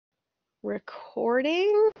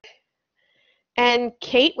Recording. And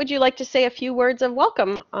Kate, would you like to say a few words of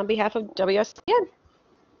welcome on behalf of WSPN?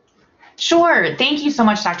 Sure. Thank you so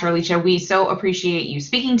much, Dr. Alicia. We so appreciate you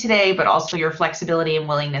speaking today, but also your flexibility and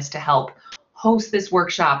willingness to help host this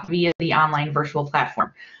workshop via the online virtual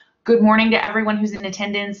platform. Good morning to everyone who's in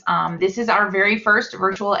attendance. This is our very first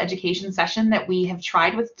virtual education session that we have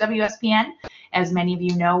tried with WSPN. As many of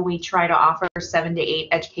you know, we try to offer 7 to 8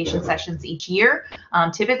 education sessions each year.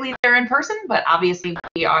 Typically they're in person, but obviously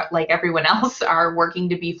we are, like everyone else, are working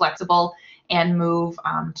to be flexible and move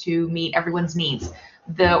to meet everyone's needs.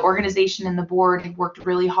 The organization and the board have worked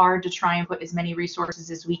really hard to try and put as many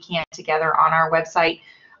resources as we can together on our website.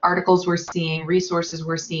 Articles we're seeing, resources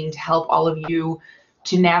we're seeing to help all of you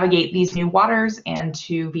to navigate these new waters and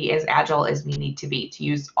to be as agile as we need to be, to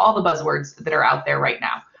use all the buzzwords that are out there right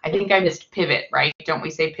now. I think I missed pivot, right? Don't we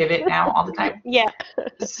say pivot now all the time? Yeah.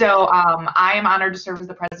 So I am honored to serve as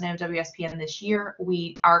the president of WSPN this year.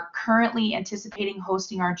 We are currently anticipating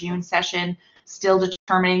hosting our June session, still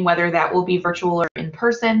determining whether that will be virtual or in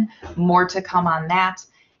person. More to come on that.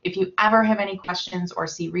 If you ever have any questions or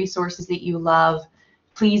see resources that you love,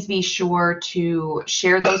 please be sure to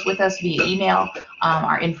share those with us via email.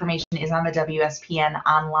 Our information is on the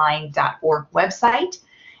WSPNonline.org website.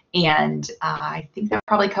 And I think that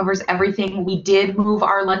probably covers everything. We did move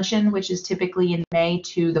our luncheon, which is typically in May,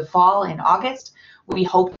 to the fall in August. We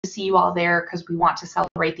hope to see you all there because we want to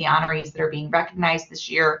celebrate the honorees that are being recognized this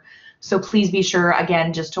year. So please be sure,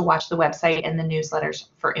 again, just to watch the website and the newsletters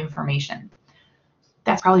for information.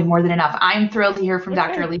 That's probably more than enough. I'm thrilled to hear from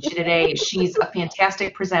Dr. Alicia today. She's a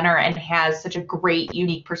fantastic presenter and has such a great,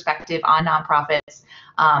 unique perspective on nonprofits.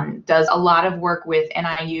 Does a lot of work with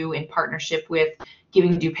NIU in partnership with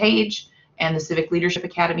Giving DuPage and the Civic Leadership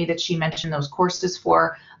Academy that she mentioned those courses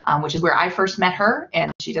for, which is where I first met her,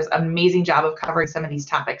 and she does an amazing job of covering some of these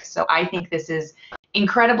topics. So I think this is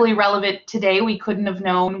incredibly relevant today. We couldn't have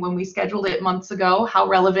known when we scheduled it months ago how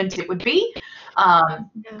relevant it would be.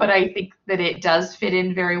 But I think that it does fit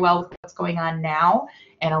in very well with what's going on now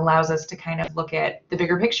and allows us to kind of look at the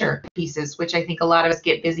bigger picture pieces, which I think a lot of us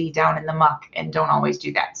get busy down in the muck and don't always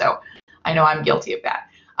do that. So I know I'm guilty of that.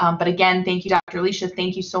 But again, thank you, Dr. Alicia.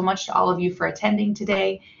 Thank you so much to all of you for attending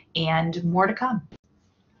today, and more to come.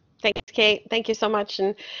 Thanks, Kate. Thank you so much.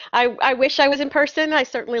 And I wish I was in person. I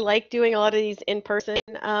certainly like doing a lot of these in-person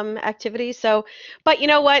activities. So, but you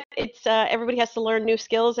know what? It's everybody has to learn new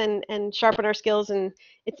skills and sharpen our skills, and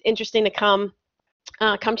it's interesting to come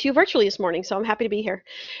to you virtually this morning, so I'm happy to be here.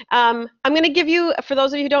 I'm going to give you, for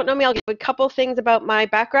those of you who don't know me, I'll give a couple things about my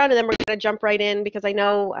background, and then we're going to jump right in because I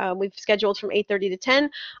know we've scheduled from 8:30 to 10.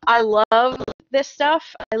 I love this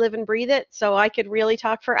stuff. I live and breathe it, so I could really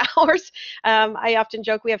talk for hours. I often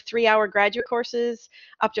joke we have 3-hour graduate courses,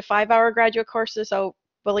 up to 5-hour graduate courses, so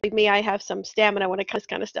believe me, I have some stamina when it comes to this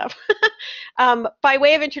kind of stuff. By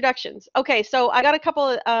way of introductions, okay, so I got a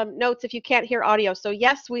couple of notes if you can't hear audio. So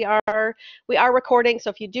yes, we are recording.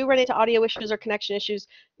 So if you do run into audio issues or connection issues,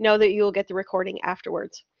 know that you will get the recording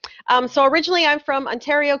afterwards. So originally I'm from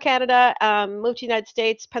Ontario, Canada, moved to the United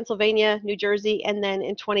States, Pennsylvania, New Jersey, and then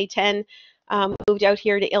in 2010 moved out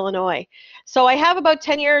here to Illinois. So I have about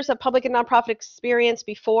 10 years of public and nonprofit experience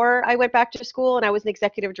before I went back to school, and I was an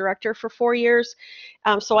executive director for 4 years.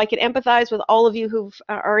 So I can empathize with all of you who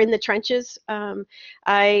are in the trenches.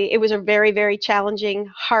 It was a very, very challenging,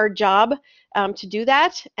 hard job to do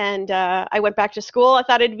that, and I went back to school. I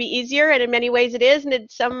thought it'd be easier, and in many ways it is, and in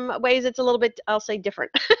some ways it's a little bit, I'll say,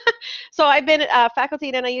 different. So I've been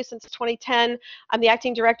faculty at NIU since 2010. I'm the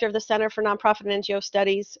acting director of the Center for Nonprofit and NGO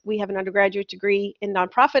Studies. We have an undergraduate degree in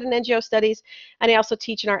nonprofit and NGO studies, and I also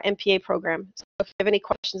teach in our MPA program. So if you have any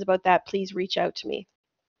questions about that, please reach out to me.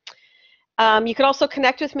 You can also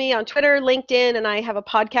connect with me on Twitter, LinkedIn, and I have a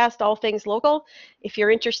podcast, All Things Local. If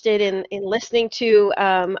you're interested in listening to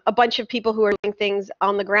a bunch of people who are doing things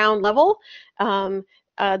on the ground level,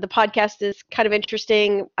 the podcast is kind of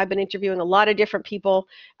interesting. I've been interviewing a lot of different people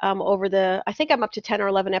I think I'm up to 10 or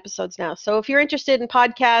 11 episodes now. So if you're interested in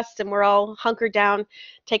podcasts and we're all hunkered down,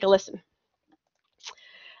 take a listen.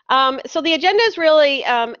 So the agenda is really,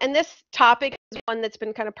 and this topic is one that's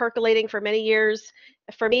been kind of percolating for many years.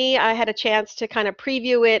 For me, I had a chance to kind of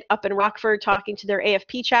preview it up in Rockford, talking to their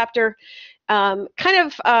AFP chapter, kind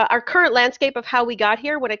of our current landscape of how we got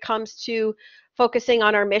here when it comes to focusing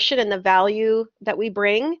on our mission and the value that we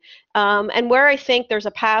bring, and where I think there's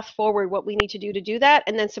a path forward, what we need to do that,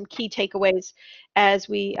 and then some key takeaways as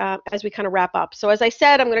we kind of wrap up. So as I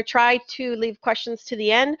said, I'm going to try to leave questions to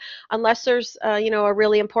the end, unless there's a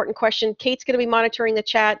really important question. Kate's going to be monitoring the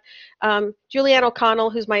chat. Julianne O'Connell,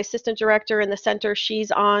 who's my assistant director in the center,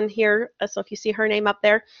 she's on here, so if you see her name up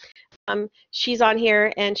there. she's on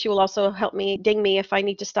here, and she will also help me, ding me if I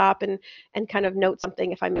need to stop and kind of note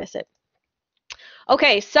something if I miss it.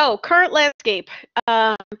 Okay, so current landscape.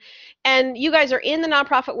 And you guys are in the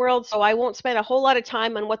nonprofit world, so I won't spend a whole lot of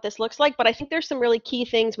time on what this looks like, but I think there's some really key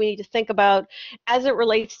things we need to think about as it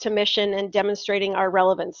relates to mission and demonstrating our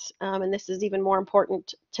relevance. And this is even more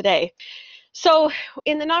important today. So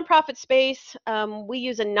in the nonprofit space, we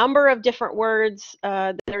use a number of different words.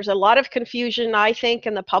 There's a lot of confusion, I think,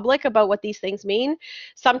 in the public about what these things mean.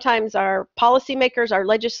 Sometimes our policymakers, our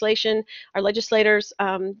legislators,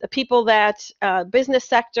 the people that, business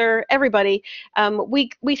sector, everybody,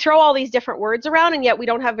 we throw all these different words around, and yet we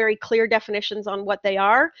don't have very clear definitions on what they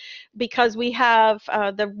are, because we have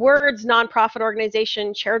the words nonprofit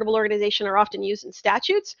organization, charitable organization are often used in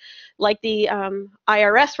statutes, like the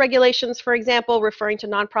IRS regulations, for example, referring to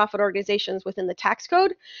nonprofit organizations within the tax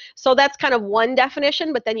code. So that's kind of one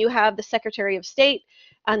definition, but then you have the Secretary of State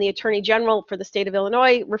and the Attorney General for the state of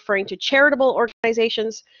Illinois referring to charitable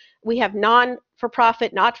organizations. We have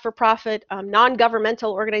non-for-profit, not-for-profit,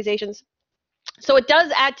 non-governmental organizations. So it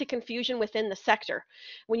does add to confusion within the sector.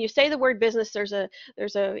 When you say the word business, there's a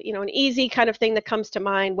an easy kind of thing that comes to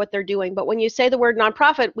mind what they're doing. But when you say the word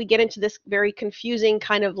nonprofit, we get into this very confusing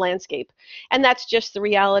kind of landscape. And that's just the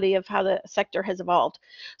reality of how the sector has evolved.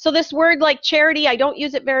 So this word like charity, I don't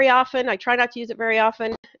use it very often. I try not to use it very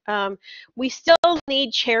often. We still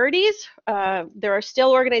need charities. There are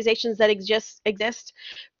still organizations that exist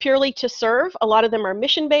purely to serve. A lot of them are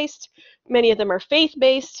mission-based. Many of them are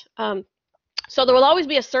faith-based. So there will always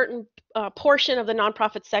be a certain portion of the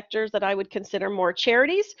nonprofit sectors that I would consider more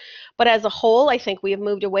charities, but as a whole, I think we have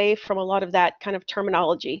moved away from a lot of that kind of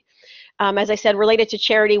terminology. As I said, related to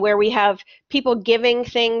charity, where we have people giving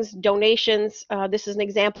things, donations. This is an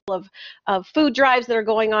example of food drives that are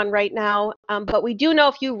going on right now. But we do know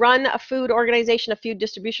if you run a food organization, a food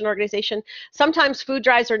distribution organization, sometimes food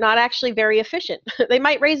drives are not actually very efficient. They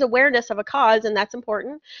might raise awareness of a cause, and that's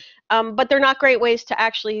important. But they're not great ways to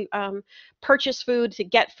actually purchase food, to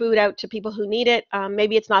get food out to people who need it.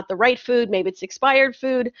 Maybe it's not the right food, maybe it's expired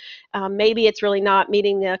food, maybe it's really not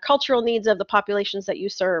meeting the cultural needs of the populations that you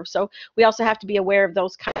serve. So we also have to be aware of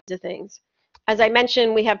those kinds of things. As I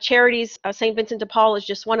mentioned, we have charities. St. Vincent de Paul is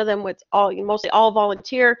just one of them, with mostly all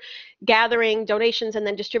volunteer, gathering donations and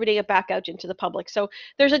then distributing it back out into the public. So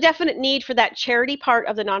there's a definite need for that charity part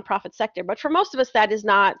of the nonprofit sector, but for most of us that is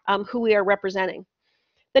not who we are representing.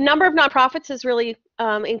 The number of nonprofits has really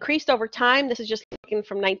increased over time. This is just looking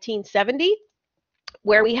from 1970,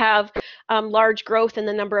 where we have large growth in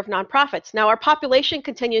the number of nonprofits. Now our population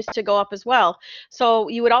continues to go up as well. So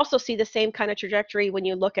you would also see the same kind of trajectory when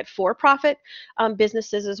you look at for-profit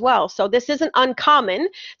businesses as well. So this isn't uncommon.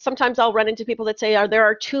 Sometimes I'll run into people that say, there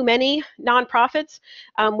are too many nonprofits.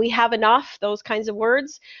 We have enough, those kinds of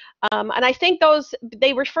words. And I think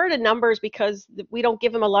they refer to numbers because we don't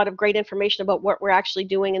give them a lot of great information about what we're actually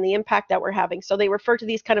doing and the impact that we're having. So they refer to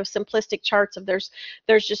these kind of simplistic charts of there's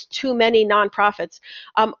just too many nonprofits,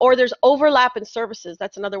 or there's overlap in services.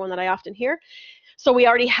 That's another one that I often hear. So we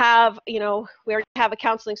already have, a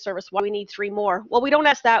counseling service. Why do we need 3 more? Well, we don't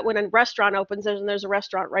ask that when a restaurant opens and there's a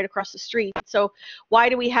restaurant right across the street. So why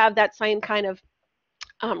do we have that same kind of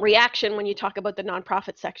reaction when you talk about the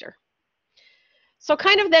nonprofit sector? So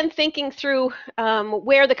kind of then thinking through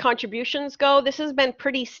where the contributions go, this has been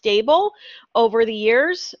pretty stable over the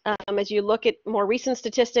years. As you look at more recent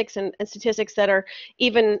statistics and statistics that are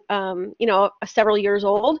even, several years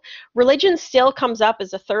old, religion still comes up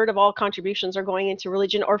as a third of all contributions are going into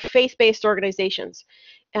religion or faith-based organizations.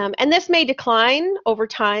 And this may decline over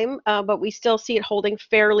time, but we still see it holding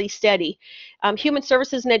fairly steady. Human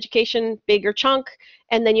services and education, bigger chunk,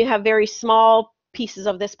 and then you have very small pieces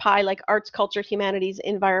of this pie like arts, culture, humanities,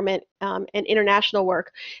 environment, and international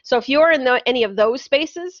work. So if you're in any of those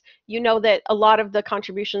spaces, you know that a lot of the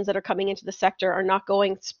contributions that are coming into the sector are not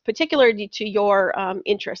going particularly to your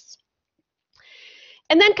interests.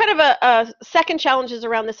 And then kind of a second challenge is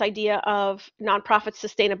around this idea of nonprofit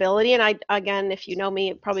sustainability. And again, if you know me,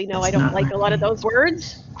 you probably know I don't like a lot of those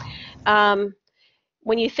words.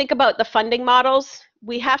 When you think about the funding models,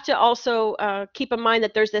 we have to also keep in mind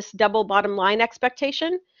that there's this double bottom line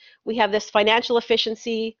expectation. We have this financial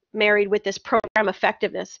efficiency married with this program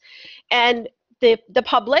effectiveness. And the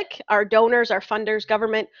public, our donors, our funders,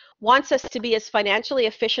 government, wants us to be as financially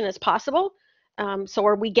efficient as possible. So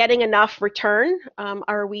are we getting enough return?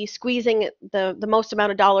 Are we squeezing the most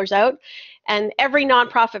amount of dollars out? And every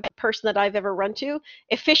nonprofit person that I've ever run to,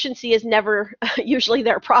 efficiency is never usually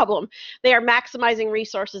their problem. They are maximizing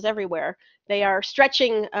resources everywhere. They are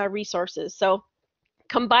stretching resources. So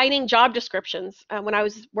combining job descriptions. When I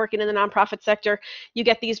was working in the nonprofit sector, you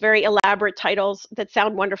get these very elaborate titles that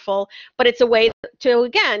sound wonderful, but it's a way to,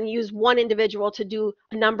 again, use one individual to do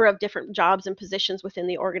a number of different jobs and positions within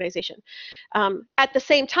the organization. At the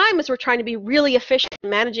same time, as we're trying to be really efficient in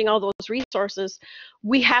managing all those resources,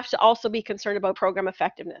 we have to also be concerned about program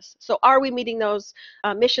effectiveness. So are we meeting those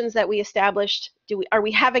missions that we established? Are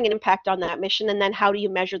we having an impact on that mission? And then how do you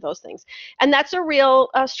measure those things? And that's a real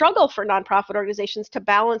struggle for nonprofit organizations to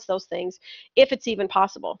balance those things, if it's even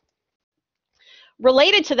possible.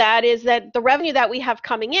 Related to that is that the revenue that we have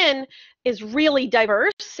coming in is really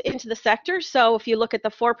diverse into the sector. So if you look at the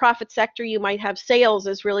for-profit sector, you might have sales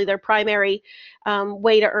as really their primary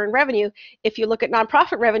way to earn revenue. If you look at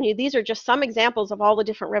nonprofit revenue, these are just some examples of all the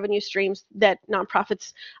different revenue streams that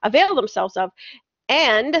nonprofits avail themselves of.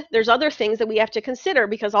 And there's other things that we have to consider,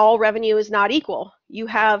 because all revenue is not equal. You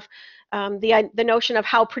have the notion of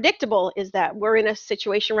how predictable is that. We're in a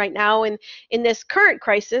situation right now in this current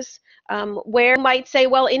crisis where you might say,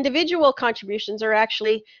 well, individual contributions are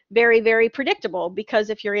actually very, very predictable, because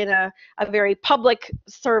if you're in a very public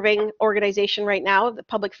serving organization right now, the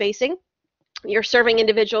public facing, you're serving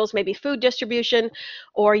individuals, maybe food distribution,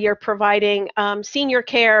 or you're providing senior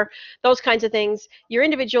care, those kinds of things. Your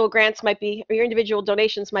individual grants might be, or your individual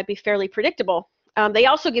donations might be fairly predictable. They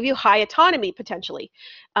also give you high autonomy potentially.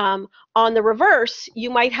 On the reverse, you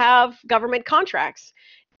might have government contracts.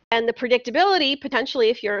 And the predictability, potentially,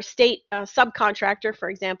 if you're a state subcontractor, for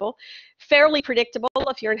example, fairly predictable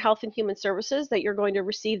if you're in Health and Human Services, that you're going to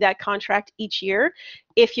receive that contract each year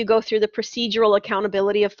if you go through the procedural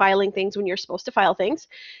accountability of filing things when you're supposed to file things.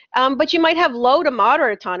 But you might have low to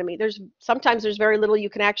moderate autonomy. Sometimes there's very little you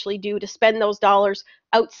can actually do to spend those dollars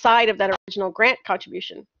outside of that original grant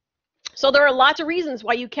contribution. So there are lots of reasons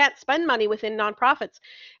why you can't spend money within nonprofits,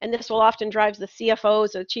 and this will often drive the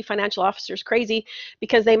CFOs or chief financial officers crazy,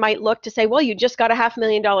 because they might look to say, well, you just got a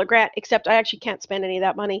 $500,000 grant, except I actually can't spend any of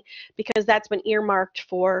that money because that's been earmarked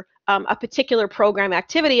for a particular program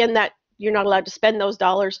activity, and that you're not allowed to spend those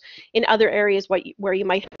dollars in other areas where you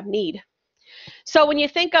might have need. So when you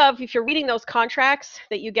think of, if you're reading those contracts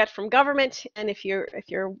that you get from government, and if you're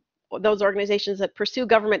those organizations that pursue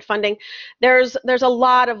government funding, there's a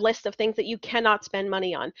lot of list of things that you cannot spend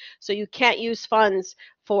money on. So you can't use funds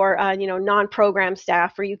for non-program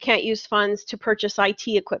staff, or you can't use funds to purchase IT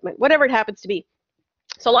equipment, whatever it happens to be.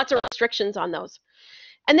 So lots of restrictions on those.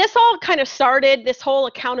 And this all kind of started, this whole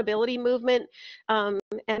accountability movement, and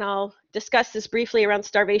I'll discuss this briefly around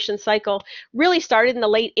starvation cycle, really started in the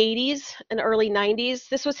late 80s and early 90s.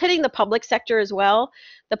 This was hitting the public sector as well.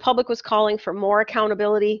 The public was calling for more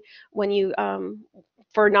accountability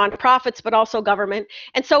for nonprofits, but also government.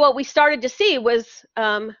 And so what we started to see was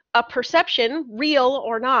a perception, real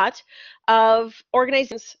or not, of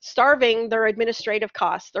organizations starving their administrative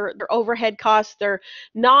costs, their overhead costs, their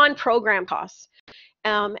non-program costs.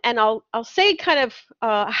 And I'll say kind of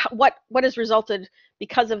what has resulted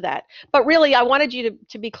because of that. But really, I wanted you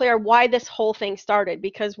to be clear why this whole thing started,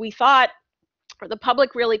 because we thought, or the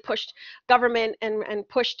public really pushed government and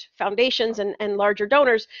pushed foundations and larger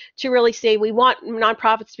donors to really say, we want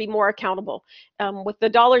nonprofits to be more accountable with the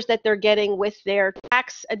dollars that they're getting, with their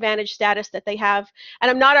tax advantage status that they have. And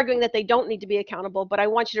I'm not arguing that they don't need to be accountable, but I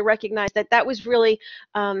want you to recognize that that was really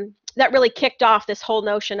that really kicked off this whole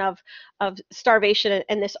notion of starvation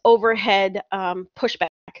and this overhead pushback.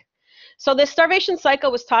 So this starvation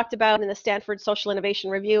cycle was talked about in the Stanford Social Innovation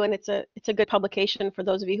Review, and it's a good publication for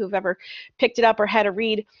those of you who've ever picked it up or had a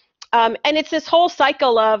read. And it's this whole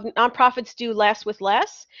cycle of nonprofits do less with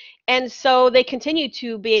less, and so they continue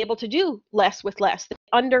to be able to do less with less. They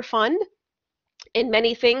underfund in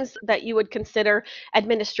many things that you would consider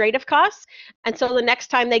administrative costs. And so the next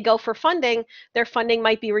time they go for funding, their funding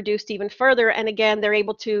might be reduced even further. And again, they're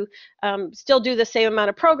able to still do the same amount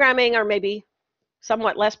of programming, or maybe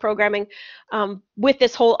somewhat less programming, with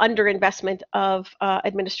this whole underinvestment of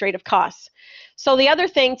administrative costs. So the other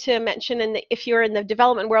thing to mention, and if you're in the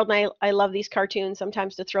development world, and I love these cartoons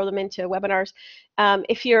sometimes to throw them into webinars,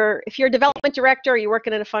 if you're a development director, or you're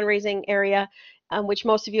working in a fundraising area, which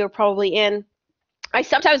most of you are probably in, I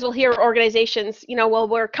sometimes will hear organizations, well,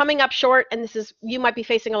 we're coming up short, and you might be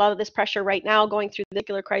facing a lot of this pressure right now going through the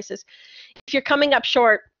particular crisis. If you're coming up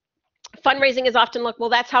short, fundraising is often looked, well,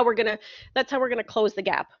 that's how we're gonna close the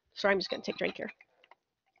gap. Sorry, I'm just gonna take a drink here.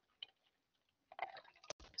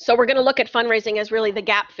 So we're gonna look at fundraising as really the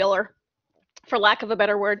gap filler, for lack of a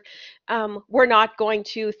better word. We're not going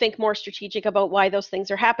to think more strategic about why those things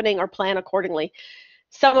are happening or plan accordingly.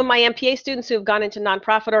 some of my MPA students who have gone into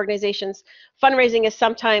nonprofit organizations, fundraising is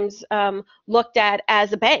sometimes looked at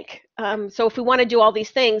as a bank. So if we want to do all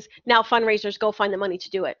these things, now fundraisers go find the money to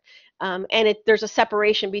do it. And there's a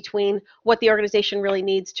separation between what the organization really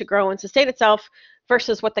needs to grow and sustain itself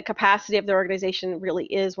versus what the capacity of the organization really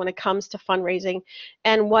is when it comes to fundraising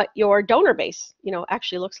and what your donor base,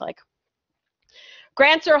 actually looks like.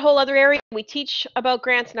 Grants are a whole other area. We teach about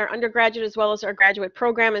grants in our undergraduate as well as our graduate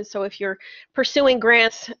program. And so if you're pursuing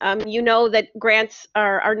grants, you know that grants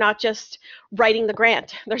are not just writing the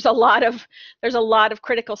grant. There's a lot of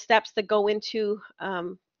critical steps that go into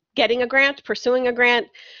getting a grant, pursuing a grant,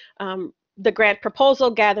 the grant proposal,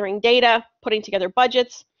 gathering data, putting together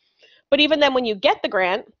budgets. But even then, when you get the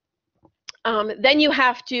grant, then you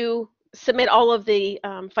have to submit all of the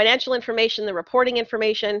financial information, the reporting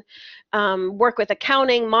information, work with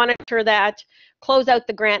accounting, monitor that, close out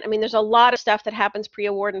the grant. I mean, there's a lot of stuff that happens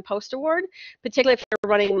pre-award and post-award, particularly if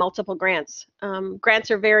you're running multiple grants.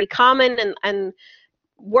 Grants are very common and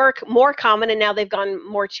work more common, and now they've gone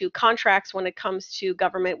more to contracts when it comes to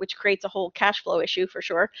government, which creates a whole cash flow issue for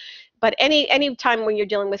sure. But any time when you're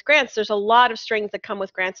dealing with grants, there's a lot of strings that come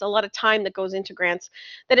with grants, a lot of time that goes into grants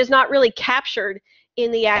that is not really captured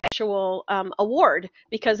in the actual award,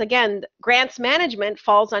 because again, grants management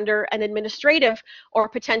falls under an administrative or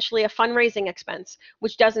potentially a fundraising expense,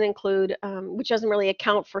 which doesn't include, which doesn't really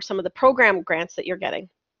account for some of the program grants that you're getting.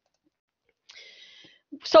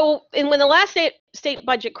 So when the last state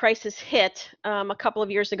budget crisis hit a couple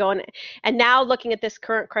of years ago, and now looking at this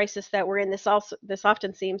current crisis that we're in, this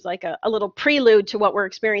often seems like a little prelude to what we're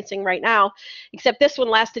experiencing right now, except this one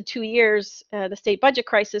lasted 2 years, the state budget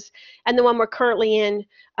crisis, and the one we're currently in,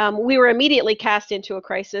 we were immediately cast into a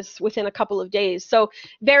crisis within a couple of days. So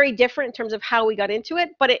very different in terms of how we got into it,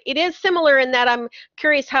 but it is similar in that I'm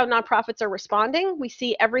curious how nonprofits are responding. We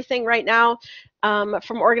see everything right now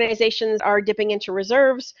from organizations are dipping into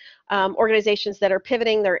reserves, organizations that are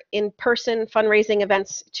pivoting their in-person fundraising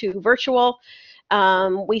events to virtual.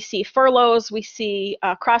 We see furloughs, we see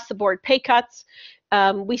across-the-board pay cuts,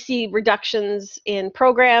 we see reductions in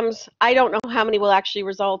programs. I don't know how many will actually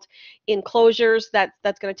result in closures.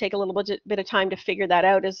 That's going to take a little bit of time to figure that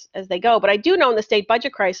out as they go. But I do know in the state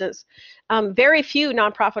budget crisis, very few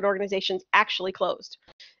nonprofit organizations actually closed.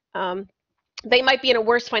 They might be in a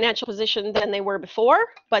worse financial position than they were before,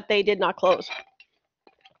 but they did not close,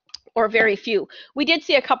 or very few. We did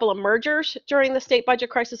see a couple of mergers during the state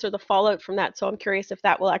budget crisis or the fallout from that, so I'm curious if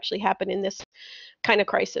that will actually happen in this kind of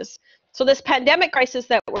crisis. So this pandemic crisis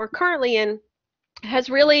that we're currently in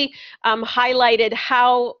has really highlighted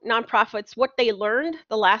how nonprofits, what they learned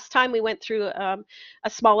the last time we went through a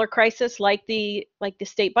smaller crisis like the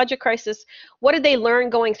state budget crisis. What did they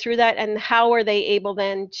learn going through that, and how are they able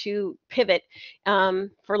then to pivot,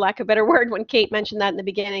 for lack of a better word, when Kate mentioned that in the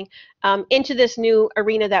beginning, into this new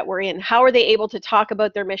arena that we're in? How are they able to talk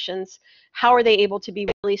about their missions? How are they able to be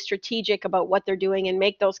really strategic about what they're doing and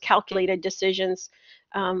make those calculated decisions?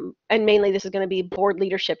 And mainly this is going to be board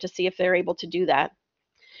leadership to see if they're able to do that.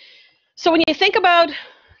 So when you think about,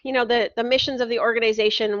 the missions of the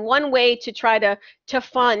organization, one way to try to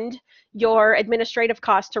fund your administrative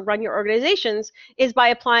costs to run your organizations is by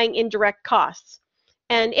applying indirect costs.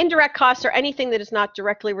 And indirect costs are anything that is not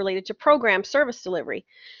directly related to program service delivery.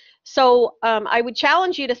 So I would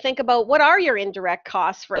challenge you to think about, what are your indirect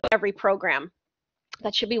costs for every program?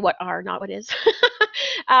 That should be what are, not what is.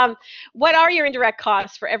 What are your indirect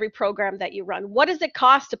costs for every program that you run? What does it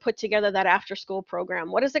cost to put together that after-school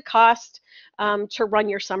program? What does it cost to run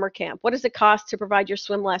your summer camp? What does it cost to provide your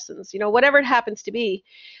swim lessons? Whatever it happens to be.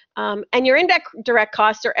 And your indirect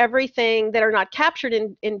costs are everything that are not captured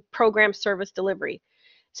in program service delivery.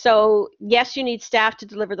 So yes, you need staff to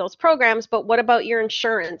deliver those programs, but what about your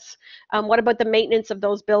insurance? What about the maintenance of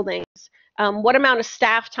those buildings? What amount of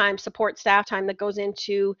staff time, support staff time, that goes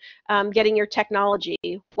into getting your technology?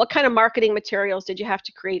 What kind of marketing materials did you have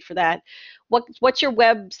to create for that? What's your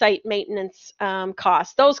website maintenance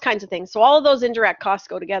cost? Those kinds of things. So all of those indirect costs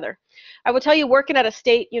go together. I will tell you, working at a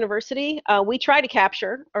state university, we try to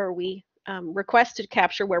capture, or we request to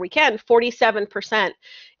capture where we can, 47%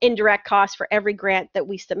 indirect costs for every grant that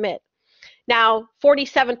we submit. Now,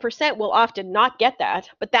 47% will often not get that,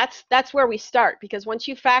 but that's where we start, because once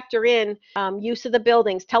you factor in use of the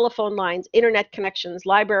buildings, telephone lines, internet connections,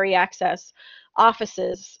 library access,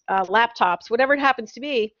 offices, laptops, whatever it happens to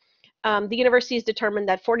be, the university has determined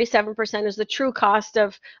that 47% is the true cost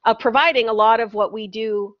of providing a lot of what we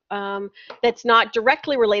do that's not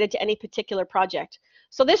directly related to any particular project.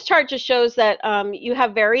 So this chart just shows that you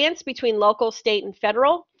have variance between local, state, and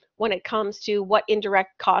federal when it comes to what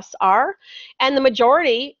indirect costs are. And the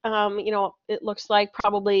majority, it looks like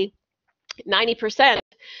probably 90%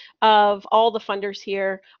 of all the funders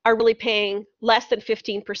here are really paying less than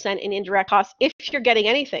 15% in indirect costs if you're getting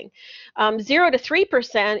anything. 0 to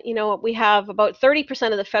 3%, we have about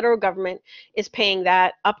 30% of the federal government is paying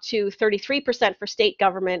that, up to 33% for state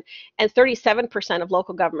government, and 37% of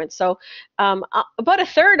local government. So about a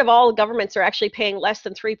third of all governments are actually paying less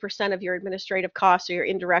than 3% of your administrative costs or your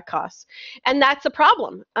indirect costs. And that's a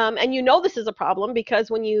problem. And this is a problem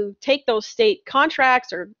because when you take those state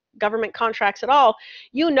contracts or government contracts at all,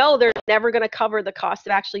 they're never going to cover the cost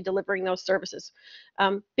of actually delivering those services.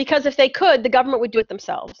 Because if they could, the government would do it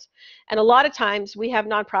themselves. And a lot of times we have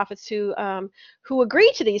nonprofits who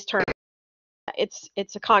agree to these terms.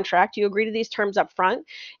 It's a contract. You agree to these terms up front.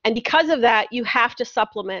 And because of that, you have to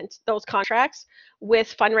supplement those contracts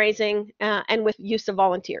with fundraising and with use of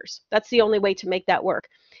volunteers. That's the only way to make that work.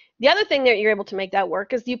 The other thing that you're able to make that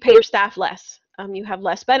work is you pay your staff less. You have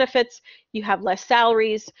less benefits, you have less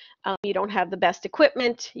salaries, you don't have the best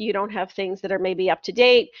equipment, you don't have things that are maybe up to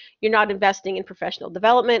date, you're not investing in professional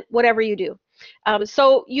development, whatever you do.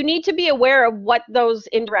 So you need to be aware of what those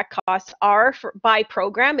indirect costs are by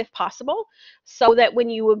program, if possible, so that when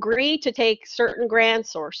you agree to take certain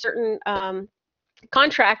grants or certain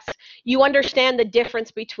contracts, you understand the difference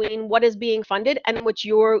between what is being funded and what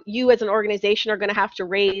you as an organization are going to have to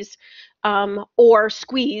raise or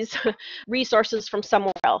squeeze resources from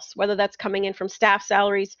somewhere else, whether that's coming in from staff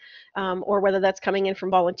salaries or whether that's coming in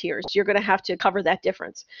from volunteers. You're going to have to cover that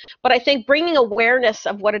difference. But I think bringing awareness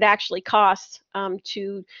of what it actually costs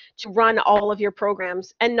to run all of your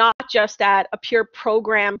programs, and not just at a pure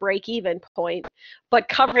program break-even point, but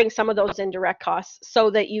covering some of those indirect costs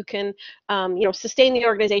so that you can sustain the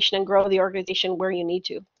organization and grow the organization where you need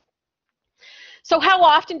to. So how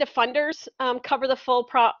often do funders cover the full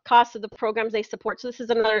cost of the programs they support? So this is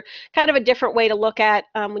another kind of a different way to look at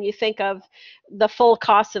when you think of the full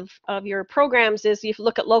cost of your programs, is you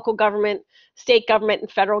look at local government, state government,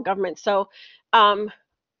 and federal government. So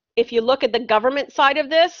if you look at the government side of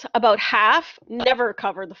this, about half never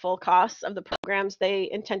cover the full costs of the programs they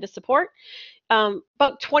intend to support.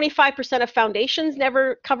 About 25% of foundations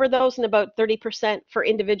never cover those, and about 30% for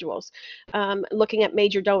individuals, looking at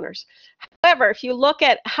major donors. However, if you look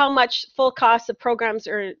at how much full cost of programs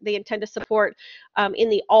they intend to support in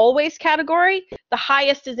the always category, the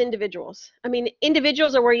highest is individuals. I mean,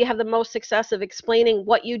 individuals are where you have the most success of explaining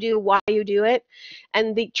what you do, why you do it,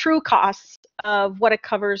 and the true costs of what it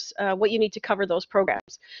covers, what you need to cover those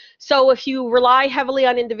programs. So if you rely heavily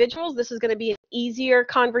on individuals, this is going to be an easier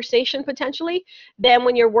conversation potentially than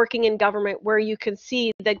when you're working in government, where you can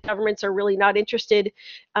see that governments are really not interested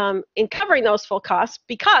in covering those full costs,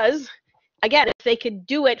 because again, if they could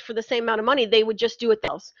do it for the same amount of money, they would just do it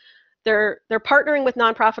themselves. They're partnering with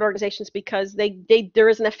nonprofit organizations because there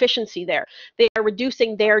is an efficiency there. They are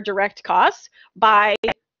reducing their direct costs by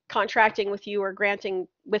contracting with you or granting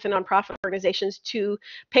with a nonprofit organizations to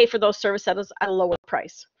pay for those services at a lower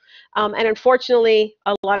price. And unfortunately,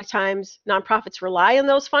 a lot of times nonprofits rely on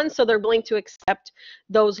those funds, so they're willing to accept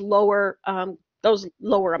those lower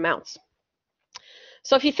amounts.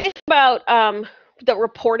 So if you think about the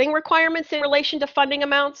reporting requirements in relation to funding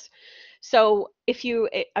amounts, so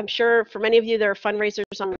I'm sure for many of you, there are fundraisers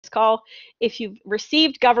on this call. If you've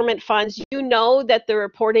received government funds, you know that the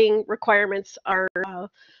reporting requirements are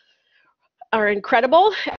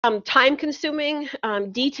incredible, time-consuming,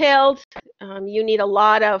 detailed. You need a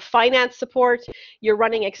lot of finance support. You're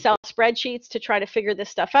running Excel spreadsheets to try to figure this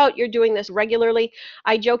stuff out. You're doing this regularly.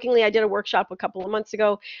 I did a workshop a couple of months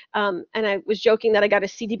ago, and I was joking that I got a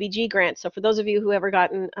CDBG grant. So for those of you who ever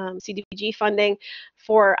gotten CDBG funding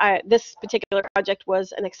for this particular project,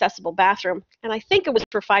 was an accessible bathroom, and I think it was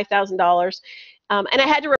for $5,000. And I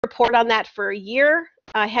had to report on that for a year.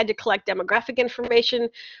 I had to collect demographic information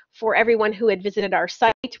for everyone who had visited our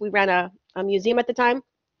site. We ran a museum at the time.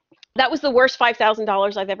 That was the worst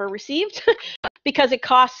 $5,000 I've ever received because it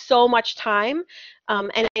costs so much time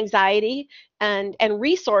and anxiety and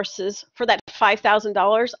resources for that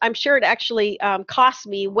 $5,000. I'm sure it actually cost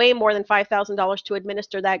me way more than $5,000 to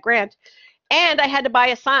administer that grant. And I had to buy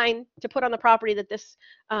a sign to put on the property that this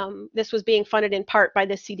was being funded in part by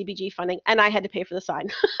this CDBG funding, and I had to pay for the sign.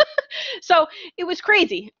 So it was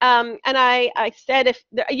crazy. And I said,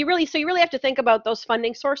 you really have to think about those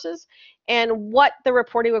funding sources and what the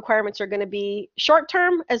reporting requirements are going to be short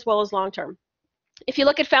term as well as long term. If you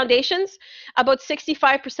look at foundations, about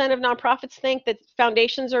 65% of nonprofits think that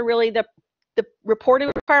foundations are really the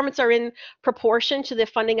reporting requirements are in proportion to the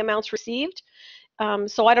funding amounts received.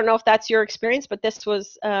 So I don't know if that's your experience, but this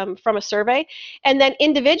was from a survey. And then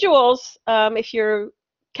individuals, if you're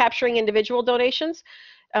capturing individual donations,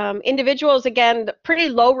 individuals, again, pretty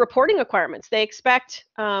low reporting requirements. They expect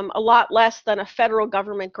a lot less than a federal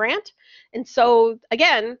government grant. And so,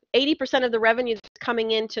 again, 80% of the revenue that's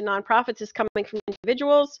coming into nonprofits is coming from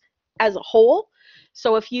individuals as a whole.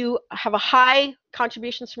 So if you have a high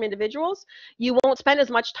contributions from individuals, you won't spend as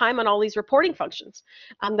much time on all these reporting functions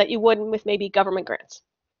that you would with maybe government grants.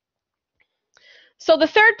 So the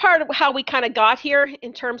third part of how we kind of got here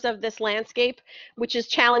in terms of this landscape, which is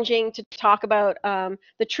challenging to talk about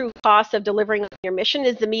the true cost of delivering on your mission,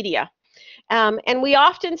 is the media. And we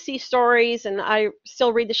often see stories, and I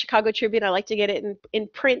still read the Chicago Tribune. I like to get it in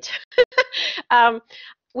print.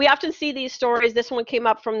 We often see these stories. This one came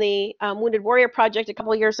up from the Wounded Warrior Project a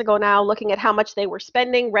couple of years ago now, looking at how much they were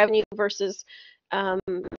spending, revenue versus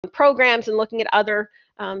programs, and looking at other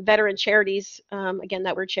veteran charities, again,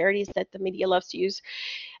 that word charities that the media loves to use,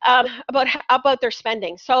 about their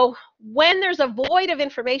spending. So when there's a void of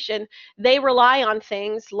information, they rely on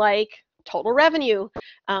things like total revenue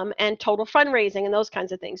and total fundraising and those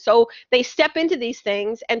kinds of things. So they step into these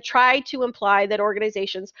things and try to imply that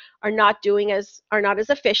organizations are not as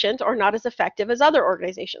efficient or not as effective as other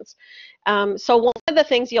organizations. So one of the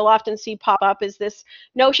things you'll often see pop up is this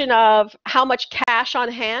notion of how much cash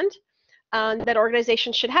on hand that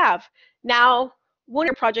organizations should have. Now,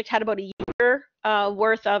 Wounded Project had about a year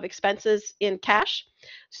worth of expenses in cash.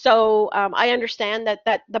 So I understand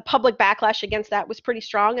that the public backlash against that was pretty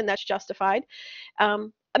strong, and that's justified.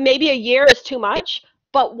 Maybe a year is too much,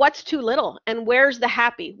 but what's too little, and where's the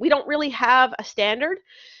happy? We don't really have a standard.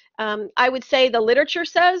 I would say the literature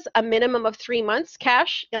says a minimum of 3 months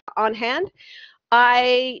cash on hand.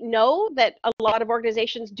 I know that a lot of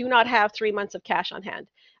organizations do not have 3 months of cash on hand.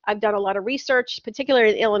 I've done a lot of research,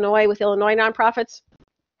 particularly in Illinois with Illinois nonprofits.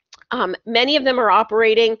 Many of them are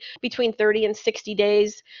operating between 30 and 60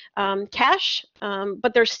 days cash,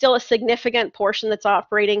 but there's still a significant portion that's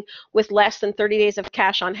operating with less than 30 days of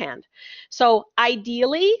cash on hand. So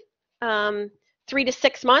ideally, 3 to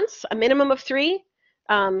 6 months, a minimum of 3.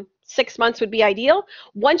 6 months would be ideal.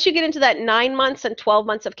 Once you get into that 9 months and 12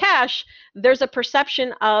 months of cash, there's a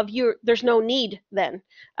perception of there's no need then.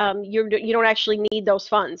 You don't actually need those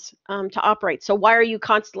funds to operate. So why are you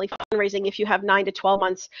constantly fundraising if you have 9 to 12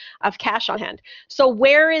 months of cash on hand? So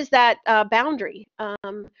where is that boundary?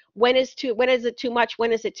 When is it too much?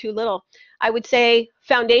 When is it too little? I would say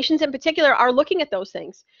foundations in particular are looking at those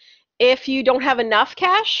things. If you don't have enough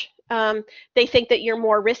cash, they think that you're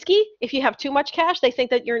more risky. If you have too much cash, they think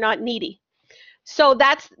that you're not needy. So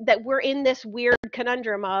that we're in this weird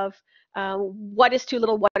conundrum of what is too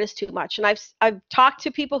little, what is too much. And I've talked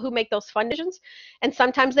to people who make those fund decisions, and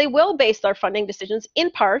sometimes they will base their funding decisions in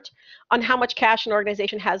part on how much cash an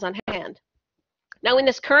organization has on hand. Now, in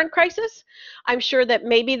this current crisis, I'm sure that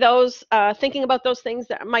maybe those thinking about those things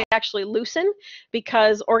that might actually loosen,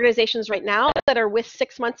 because organizations right now that are with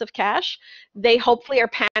 6 months of cash, they hopefully are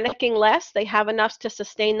panicking less. They have enough to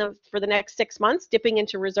sustain them for the next 6 months, dipping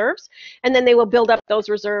into reserves, and then they will build up those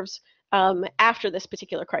reserves after this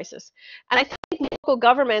particular crisis. And I think local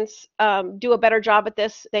governments do a better job at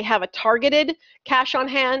this. They have a targeted cash on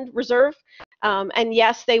hand reserve. And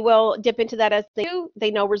yes, they will dip into that as they do.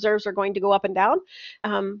 They know reserves are going to go up and down,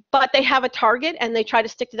 but they have a target, and they try to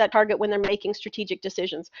stick to that target when they're making strategic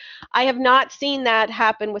decisions. I have not seen that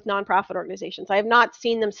happen with nonprofit organizations. I have not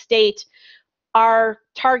seen them state our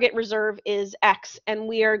target reserve is X, and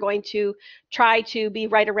we are going to try to be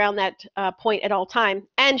right around that point at all time.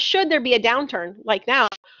 And should there be a downturn like now,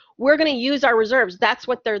 we're going to use our reserves. That's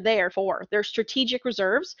what they're there for. They're strategic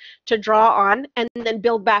reserves to draw on and then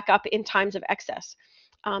build back up in times of excess.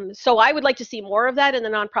 So I would like to see more of that in the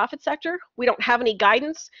nonprofit sector. We don't have any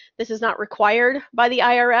guidance. This is not required by the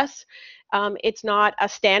IRS. It's not a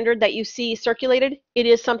standard that you see circulated. It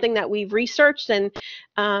is something that we've researched, and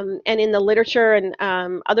in the literature, and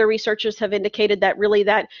other researchers have indicated that really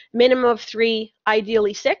that minimum of 3,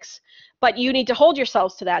 ideally 6. But you need to hold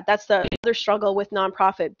yourselves to that. That's the other struggle with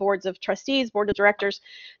nonprofit boards of trustees, board of directors.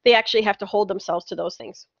 They actually have to hold themselves to those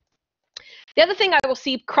things. The other thing I will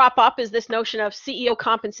see crop up is this notion of CEO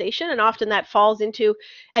compensation, and often that falls into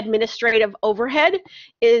administrative overhead.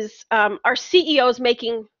 Is are CEOs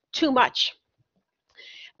making too much?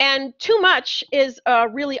 And too much is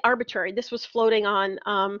really arbitrary. This was floating on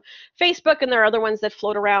Facebook, and there are other ones that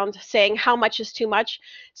float around saying how much is too much.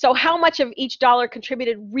 So how much of each dollar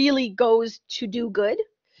contributed really goes to do good?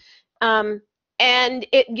 And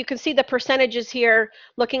you can see the percentages here,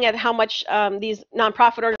 looking at how much these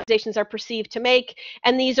nonprofit organizations are perceived to make.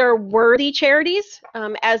 And these are worthy charities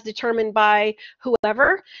as determined by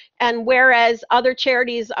whoever. And whereas other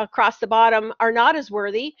charities across the bottom are not as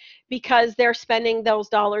worthy because they're spending those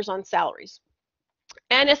dollars on salaries.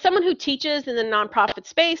 And as someone who teaches in the nonprofit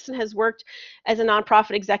space and has worked as a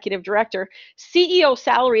nonprofit executive director, CEO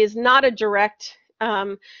salary is not a direct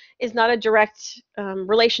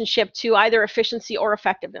relationship to either efficiency or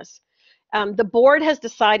effectiveness. The board has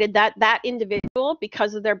decided that that individual,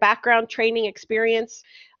 because of their background, training, experience,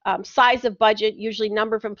 size of budget, usually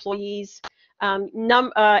number of employees,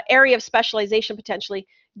 area of specialization potentially,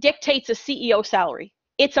 dictates a CEO salary.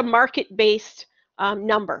 It's a market-based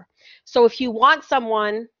number. So if you want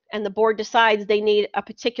someone and the board decides they need a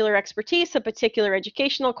particular expertise, a particular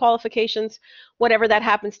educational qualifications, whatever that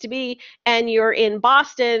happens to be, and you're in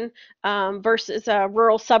Boston versus a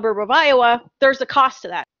rural suburb of Iowa, there's a cost to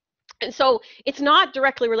that. And so it's not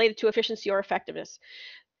directly related to efficiency or effectiveness.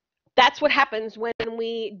 That's what happens when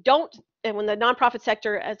we don't, and when the nonprofit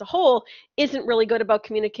sector as a whole isn't really good about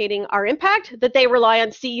communicating our impact, that they rely on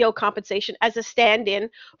CEO compensation as a stand-in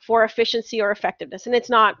for efficiency or effectiveness. And it's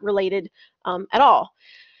not related at all.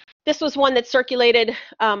 This was one that circulated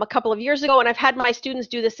a couple of years ago, and I've had my students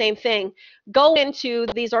do the same thing. Go into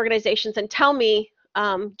these organizations and tell me,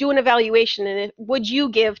 do an evaluation, and would you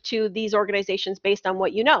give to these organizations based on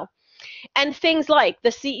what you know? And things like the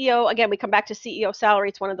CEO, again, we come back to CEO salary.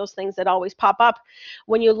 It's one of those things that always pop up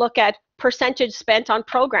when you look at percentage spent on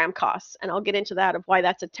program costs. And I'll get into that of why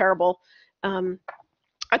that's a terrible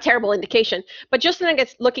indication. But just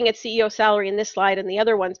looking at CEO salary in this slide and the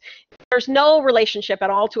other ones, there's no relationship at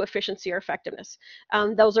all to efficiency or effectiveness.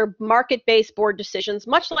 Those are market-based board decisions,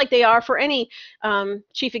 much like they are for any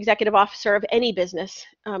chief executive officer of any business.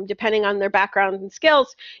 Depending on their background and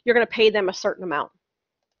skills, you're going to pay them a certain amount.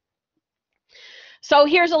 So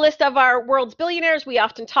here's a list of our world's billionaires. We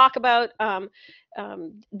often talk about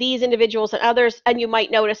these individuals and others, and you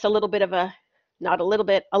might notice a little bit of a, not a little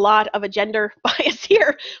bit, a lot of a gender bias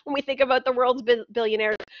here. When we think about the world's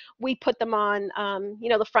billionaires, we put them on, you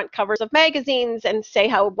know, the front covers of magazines and say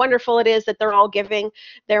how wonderful it is that they're all giving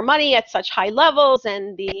their money at such high levels,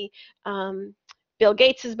 and the Bill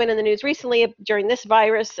Gates has been in the news recently during this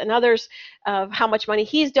virus and others of how much money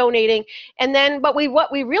he's donating. And then, but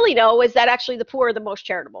what we really know is that actually the poor are the most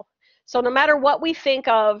charitable. So no matter what we think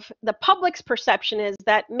of, the public's perception is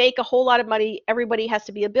that make a whole lot of money, everybody has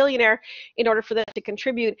to be a billionaire in order for them to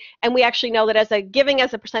contribute. And we actually know that as a giving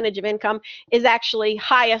as a percentage of income is actually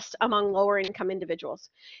highest among lower income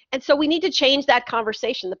individuals. And so we need to change that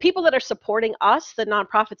conversation. The people that are supporting us, the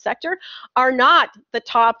nonprofit sector, are not the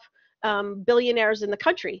top billionaires in the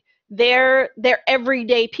country. They're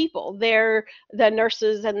everyday people. They're the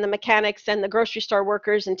nurses and the mechanics and the grocery store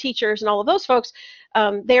workers and teachers and all of those folks.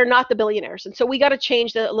 They're not the billionaires. And so we got to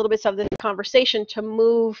change a little bit of the conversation to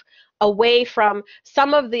move away from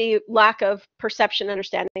some of the lack of perception and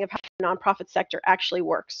understanding of how the nonprofit sector actually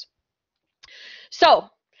works. So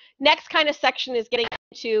next kind of section is getting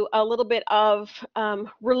into a little bit of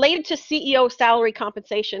related to CEO salary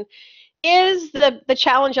compensation is the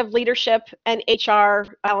challenge of leadership and HR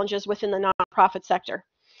challenges within the nonprofit sector.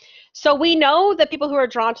 So we know that people who are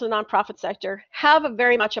drawn to the nonprofit sector have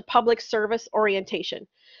very much a public service orientation.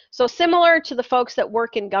 So similar to the folks that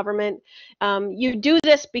work in government, you do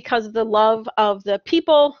this because of the love of the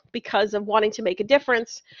people, because of wanting to make a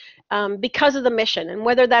difference, because of the mission. And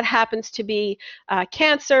whether that happens to be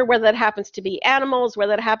cancer, whether that happens to be animals,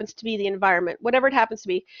 whether that happens to be the environment, whatever it happens to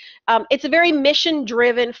be, it's a very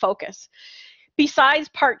mission-driven focus. Besides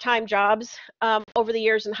part-time jobs over the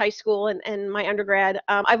years in high school and my undergrad,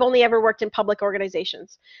 I've only ever worked in public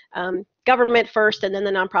organizations, government first and then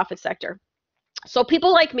the nonprofit sector. So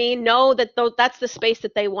people like me know that that's the space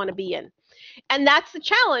that they want to be in. And that's the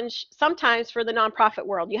challenge sometimes for the nonprofit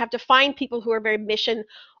world. You have to find people who are very mission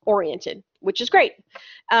oriented, which is great.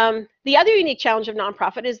 The other unique challenge of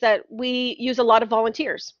nonprofit is that we use a lot of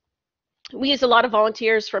volunteers. We use a lot of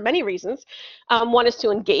volunteers for many reasons. One is to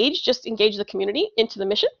engage the community into the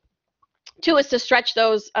mission. Two is to stretch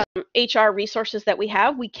those HR resources that we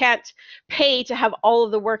have. We can't pay to have all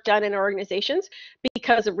of the work done in our organizations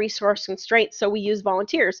because of resource constraints, so we use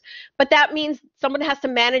volunteers. But that means someone has to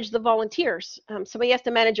manage the volunteers. Somebody has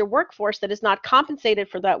to manage a workforce that is not compensated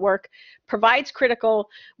for that work, provides critical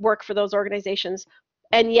work for those organizations,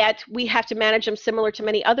 and yet we have to manage them similar to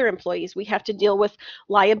many other employees. We have to deal with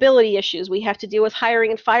liability issues. We have to deal with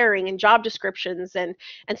hiring and firing and job descriptions and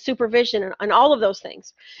supervision and all of those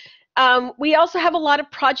things. We also have a lot of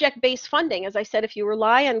project-based funding. As I said, if you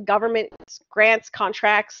rely on government grants,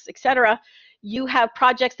 contracts, etc., you have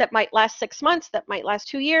projects that might last 6 months, that might last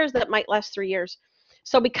 2 years, that might last 3 years.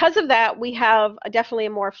 So because of that, we have definitely a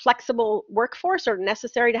more flexible workforce, or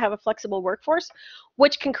necessary to have a flexible workforce,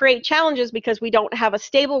 which can create challenges because we don't have a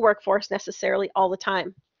stable workforce necessarily all the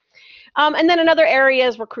time. And then another area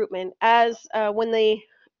is recruitment. As when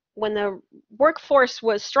the workforce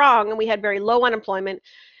was strong and we had very low unemployment,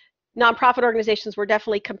 nonprofit organizations were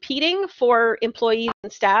definitely competing for employees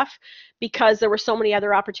and staff because there were so many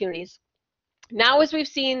other opportunities. Now, as we've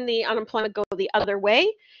seen the unemployment go the other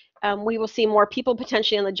way, we will see more people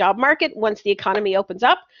potentially in the job market once the economy opens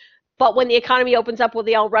up. But when the economy opens up, will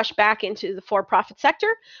they all rush back into the for-profit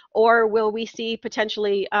sector, or will we see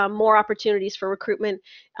potentially more opportunities for recruitment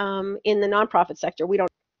in the nonprofit sector? We don't.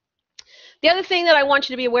 The other thing that I want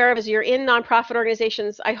you to be aware of is you're in nonprofit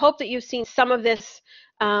organizations. I hope that you've seen some of this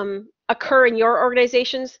occur in your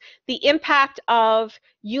organizations. The impact of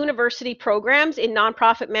university programs in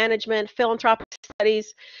nonprofit management, philanthropic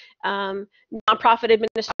studies, nonprofit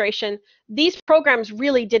administration. These programs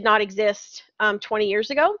really did not exist 20 years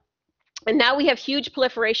ago. And now we have huge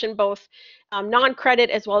proliferation, both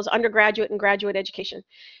non-credit as well as undergraduate and graduate education.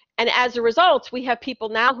 And as a result, we have people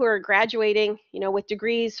now who are graduating, with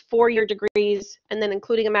degrees, 4-year degrees, and then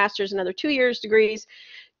including a master's, another 2 years degrees,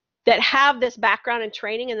 that have this background and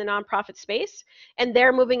training in the nonprofit space, and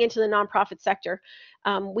they're moving into the nonprofit sector.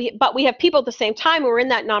 But we have people at the same time who are in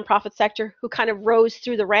that nonprofit sector who kind of rose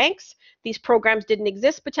through the ranks. These programs didn't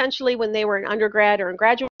exist potentially when they were in undergrad or in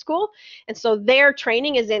graduate school, and so their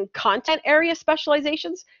training is in content area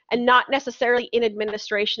specializations and not necessarily in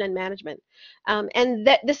administration and management. And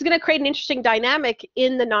this is going to create an interesting dynamic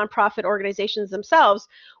in the nonprofit organizations themselves,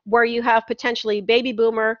 where you have potentially baby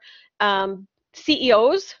boomer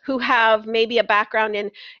CEOs who have maybe a background in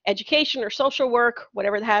education or social work,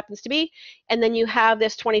 whatever that happens to be, and then you have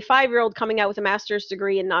this 25-year-old coming out with a master's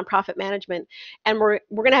degree in nonprofit management, and we're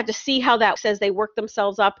going to have to see how that says they work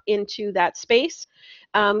themselves up into that space.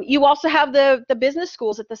 You also have the business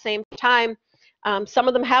schools at the same time. Some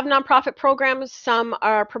of them have nonprofit programs. Some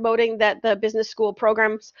are promoting that the business school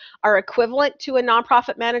programs are equivalent to a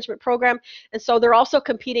nonprofit management program. And so they're also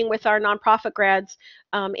competing with our nonprofit grads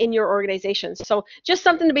in your organizations. So just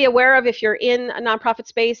something to be aware of if you're in a nonprofit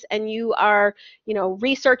space and you are,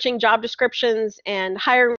 researching job descriptions and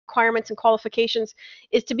hiring requirements and qualifications,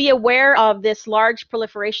 is to be aware of this large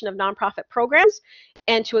proliferation of nonprofit programs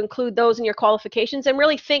and to include those in your qualifications and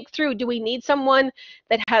really think through, do we need someone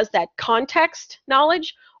that has that context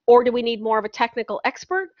knowledge, or do we need more of a technical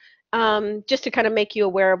expert? Just to kind of make you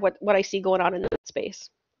aware of what I see going on in that space.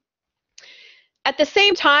 At the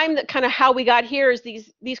same time, that kind of how we got here is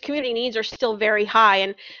these community needs are still very high,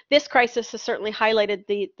 and this crisis has certainly highlighted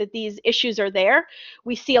that these issues are there.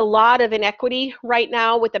 We see a lot of inequity right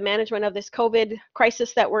now with the management of this COVID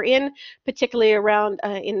crisis that we're in, particularly around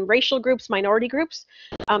in racial groups, minority groups.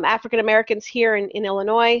 African Americans here in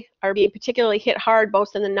Illinois are being particularly hit hard,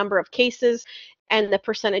 both in the number of cases and the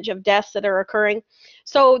percentage of deaths that are occurring.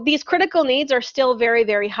 So these critical needs are still very,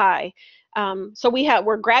 very high. So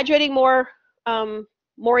we're graduating more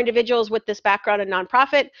individuals with this background in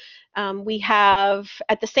nonprofit. We have,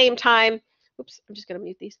 at the same time, oops, I'm just going to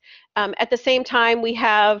mute these. At the same time, we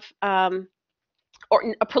have a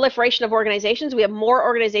proliferation of organizations. We have more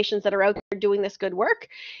organizations that are out there doing this good work,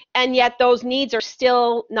 and yet those needs are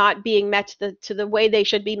still not being met to the way they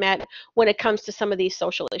should be met when it comes to some of these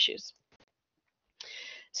social issues.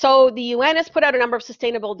 So the UN has put out a number of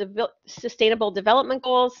sustainable development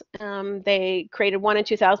goals. They created one in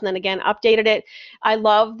 2000 and again updated it. I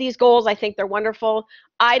love these goals. I think they're wonderful.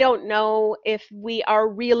 I don't know if we are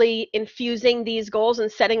really infusing these goals and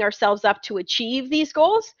setting ourselves up to achieve these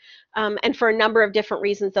goals, and for a number of different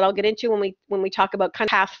reasons that I'll get into when we talk about kind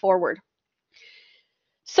of path forward.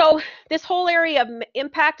 So this whole area of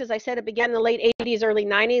impact, as I said, it began in the late 80s, early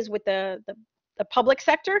 90s with the public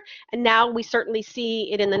sector, and now we certainly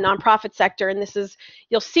see it in the nonprofit sector, and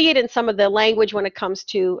you'll see it in some of the language when it comes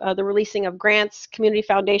to the releasing of grants. Community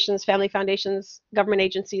foundations, family foundations, government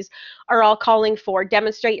agencies are all calling for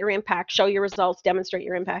demonstrate your impact, show your results, demonstrate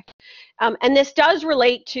your impact. And this does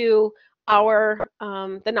relate to the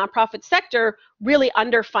nonprofit sector really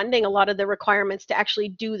underfunding a lot of the requirements to actually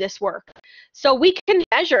do this work. So we can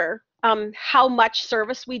measure how much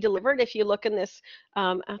service we delivered. If you look in this,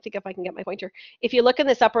 I think if I can get my pointer, if you look in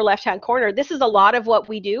this upper left-hand corner, this is a lot of what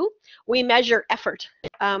we do. We measure effort.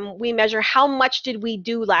 We measure how much did we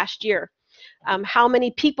do last year. How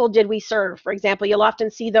many people did we serve? For example, you'll often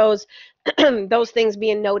see those, those things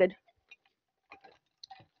being noted.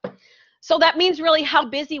 So that means really how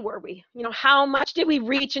busy were we? How much did we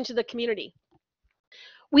reach into the community?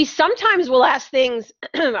 We sometimes will ask things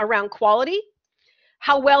around quality,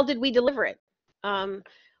 How well did we deliver it?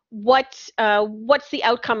 What's the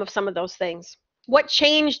outcome of some of those things? What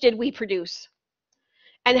change did we produce?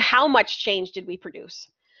 And how much change did we produce?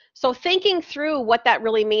 So thinking through what that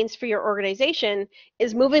really means for your organization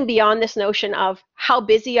is moving beyond this notion of how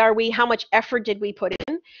busy are we, how much effort did we put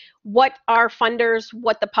in, what our funders,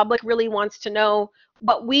 what the public really wants to know.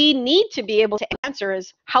 What we need to be able to answer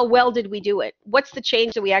is, how well did we do it? What's the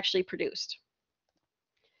change that we actually produced?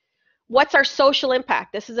 What's our social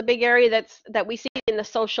impact? This is a big area that we see in the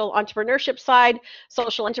social entrepreneurship side,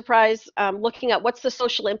 social enterprise, looking at what's the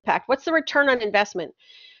social impact, what's the return on investment.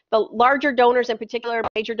 The larger donors in particular,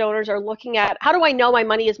 major donors, are looking at, how do I know my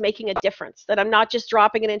money is making a difference, that I'm not just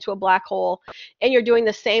dropping it into a black hole and you're doing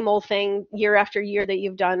the same old thing year after year that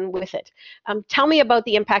you've done with it. Tell me about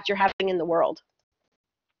the impact you're having in the world.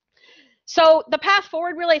 So the path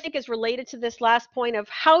forward really, I think, is related to this last point of,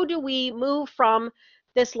 how do we move from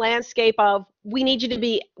this landscape of we need you to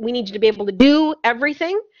be able to do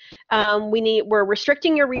everything. We're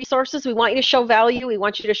restricting your resources. We want you to show value. We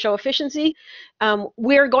want you to show efficiency.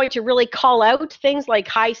 We're going to really call out things like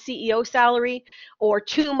high CEO salary or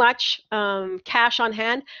too much cash on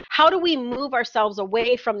hand. How do we move ourselves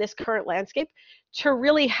away from this current landscape to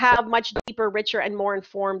really have much deeper, richer, and more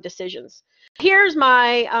informed decisions? Here's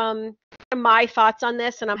my thoughts on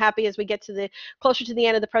this, and I'm happy as we get to closer to the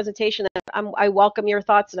end of the presentation, I welcome your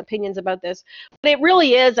thoughts and opinions about this. But it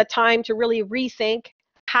really is a time to really rethink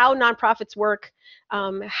how nonprofits work,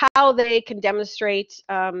 how they can demonstrate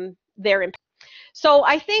their impact. So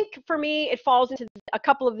I think for me, it falls into a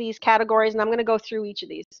couple of these categories, and I'm going to go through each of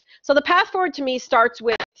these. So the path forward to me starts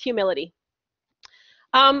with humility.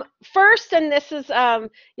 First, and this is,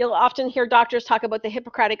 you'll often hear doctors talk about the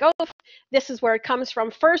Hippocratic Oath. This is where it comes from.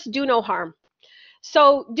 First, do no harm.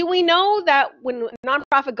 So do we know that when a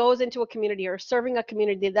nonprofit goes into a community or serving a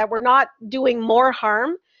community, that we're not doing more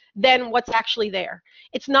harm than what's actually there?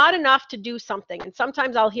 It's not enough to do something. And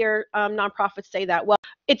sometimes I'll hear nonprofits say that, well,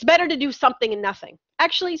 it's better to do something and nothing.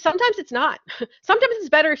 Actually, sometimes it's not. Sometimes it's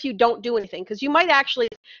better if you don't do anything, because you might actually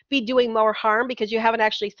be doing more harm because you haven't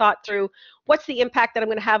actually thought through, what's the impact that I'm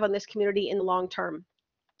going to have on this community in the long term.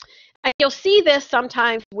 And you'll see this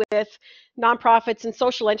sometimes with nonprofits and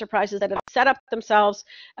social enterprises that have set up themselves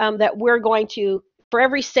that we're going to, for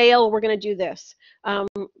every sale, we're going to do this.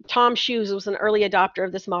 Tom Shoes was an early adopter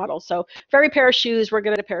of this model. So for every pair of shoes, we're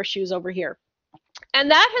going to get a pair of shoes over here. And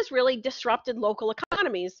that has really disrupted local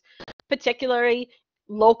economies, particularly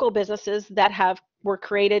local businesses that were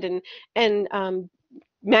created and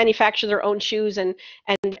manufacture their own shoes and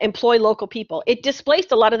employ local people. It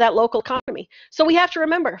displaced a lot of that local economy. So we have to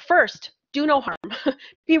remember, first, do no harm.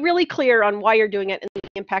 Be really clear on why you're doing it and the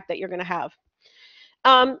impact that you're going to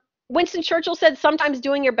have. Winston Churchill said, sometimes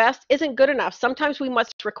doing your best isn't good enough. Sometimes we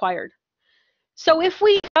must be required. So if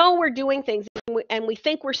we know we're doing things and we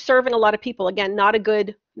think we're serving a lot of people, again, not a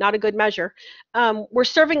good measure, we're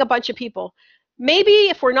serving a bunch of people. Maybe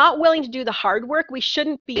if we're not willing to do the hard work, we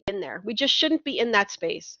shouldn't be in there. We just shouldn't be in that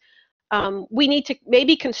space. We need to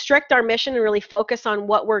maybe constrict our mission and really focus on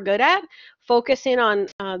what we're good at, focus in on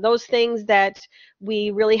those things that we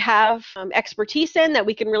really have expertise in, that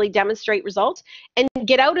we can really demonstrate results, and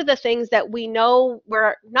get out of the things that we know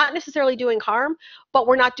we're not necessarily doing harm, but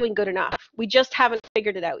we're not doing good enough. We just haven't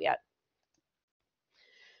figured it out yet.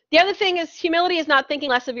 The other thing is, humility is not thinking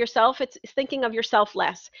less of yourself, it's thinking of yourself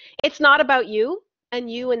less. It's not about you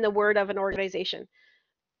and you in the word of an organization.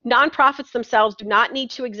 Nonprofits themselves do not need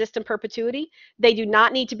to exist in perpetuity. They do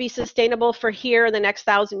not need to be sustainable for here in the next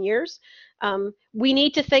 1,000 years. We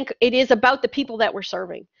need to think it is about the people that we're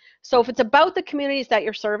serving. So if it's about the communities that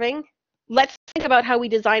you're serving, let's think about how we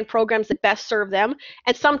design programs that best serve them.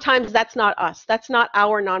 And sometimes that's not us. That's not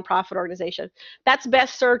our nonprofit organization. That's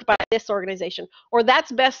best served by this organization, or that's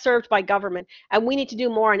best served by government. And we need to do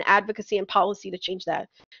more in advocacy and policy to change that.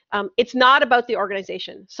 It's not about the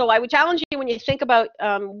organization. So I would challenge you, when you think about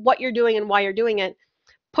what you're doing and why you're doing it,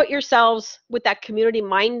 put yourselves with that community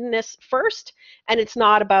mindedness first, and it's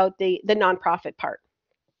not about the nonprofit part.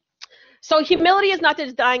 So humility is not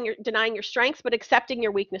denying your strengths, but accepting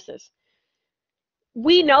your weaknesses.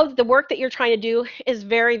 We know that the work that you're trying to do is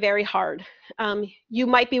very, very hard. You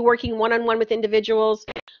might be working one-on-one with individuals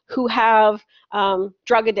who have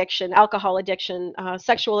drug addiction, alcohol addiction,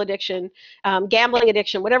 sexual addiction, gambling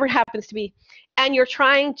addiction, whatever it happens to be, and you're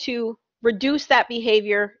trying to reduce that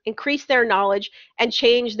behavior, increase their knowledge, and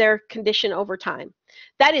change their condition over time.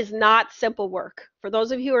 That is not simple work. For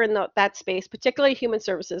those of you who are in that space, particularly human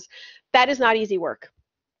services, that is not easy work.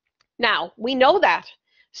 Now, we know that.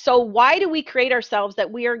 So why do we create ourselves that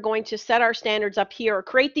we are going to set our standards up here or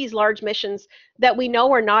create these large missions that we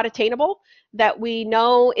know are not attainable, that we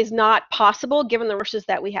know is not possible given the resources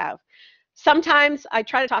that we have? Sometimes I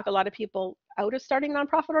try to talk a lot of people out of starting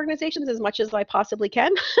nonprofit organizations as much as I possibly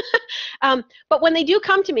can. But when they do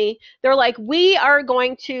come to me, they're like, we are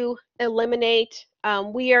going to eliminate,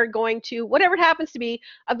 we are going to, whatever it happens to be,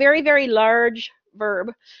 a very, very large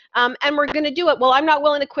verb, and we're going to do it. Well, I'm not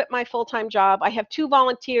willing to quit my full-time job. I have 2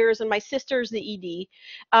 volunteers and my sister's the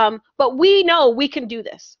ED, but we know we can do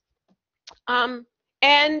this.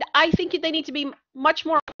 And I think they need to be much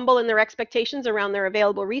more humble in their expectations around their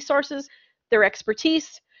available resources, their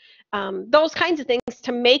expertise, those kinds of things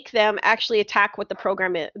to make them actually attack what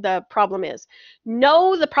the problem is.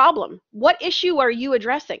 Know the problem. What issue are you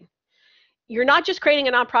addressing? You're not just creating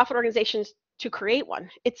a nonprofit organization to create one.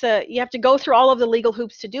 You have to go through all of the legal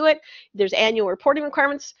hoops to do it. There's annual reporting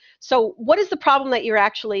requirements. So what is the problem that you're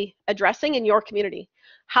actually addressing in your community?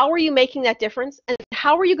 How are you making that difference? And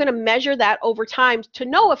how are you going to measure that over time to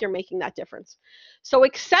know if you're making that difference? So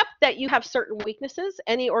accept that you have certain weaknesses.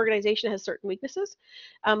 Any organization has certain weaknesses,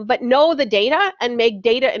 but know the data and make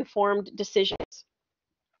data-informed decisions.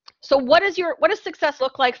 So what does success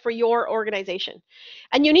look like for your organization?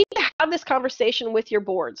 And you need to have this conversation with your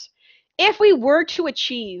boards. If we were to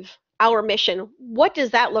achieve our mission, what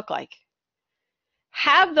does that look like?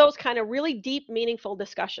 Have those kind of really deep, meaningful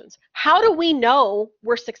discussions. How do we know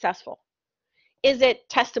we're successful? Is it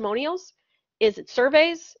testimonials? Is it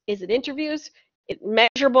surveys? Is it interviews? Is it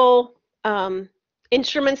measurable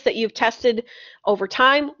instruments that you've tested over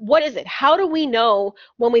time? What is it? How do we know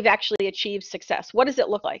when we've actually achieved success? What does it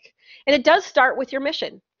look like? And it does start with your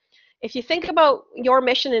mission. If you think about your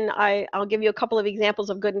mission, and I'll give you a couple of examples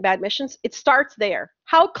of good and bad missions, it starts there.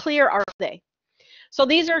 How clear are they? So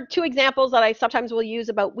these are 2 examples that I sometimes will use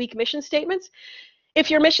about weak mission statements. If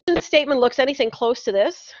your mission statement looks anything close to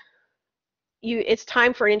this, it's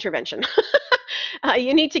time for intervention.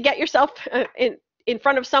 You need to get yourself in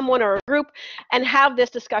front of someone or a group and have this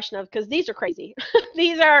discussion of, because these are crazy.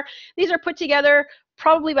 these are put together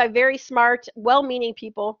probably by very smart, well-meaning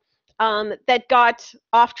people that got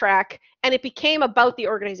off track, and it became about the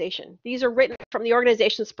organization. These are written from the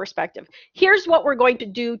organization's perspective. Here's what we're going to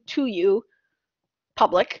do to you,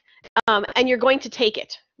 public, and you're going to take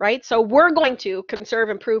it, right? So we're going to conserve,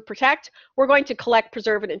 improve, protect. We're going to collect,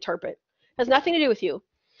 preserve, and interpret. It has nothing to do with you.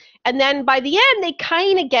 And then by the end, they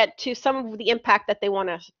kind of get to some of the impact that they want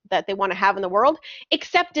to have in the world,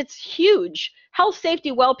 except it's huge. Health,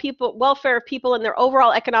 safety, welfare of people, and their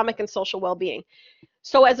overall economic and social well-being.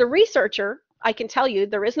 So as a researcher, I can tell you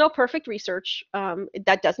there is no perfect research.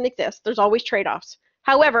 That doesn't exist. There's always trade-offs.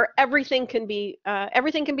 However, everything can be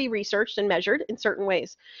researched and measured in certain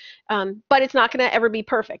ways, but it's not going to ever be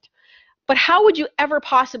perfect. But how would you ever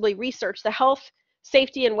possibly research the health,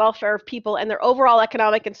 safety, and welfare of people and their overall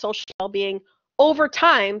economic and social well-being over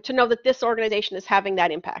time to know that this organization is having that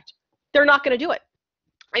impact? They're not going to do it.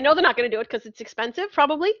 I know they're not going to do it because it's expensive,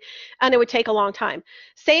 probably, and it would take a long time.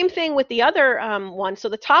 Same thing with the other one. So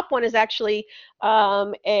the top one is actually I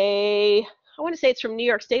want to say it's from New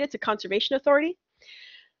York State. It's a conservation authority.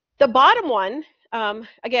 The bottom one,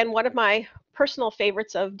 again, one of my personal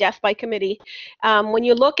favorites of death by committee. When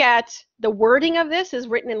you look at the wording of this, is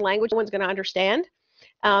written in language no one's going to understand.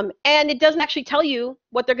 And it doesn't actually tell you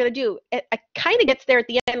what they're going to do. It kind of gets there at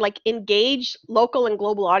the end, like engage local and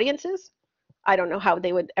global audiences. I don't know how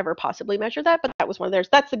they would ever possibly measure that, but that was one of theirs.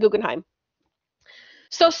 That's the Guggenheim.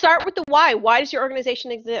 So start with the why. Why does your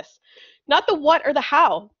organization exist? Not the what or the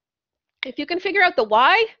how. If you can figure out the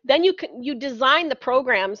why, then you design the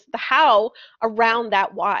programs, the how, around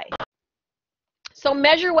that why. So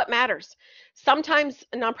measure what matters. Sometimes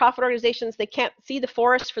nonprofit organizations, they can't see the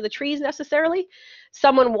forest for the trees necessarily.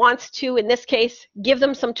 Someone wants to, in this case, give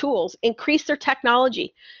them some tools, increase their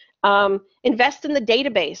technology, invest in the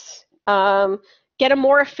database, get a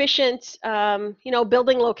more efficient,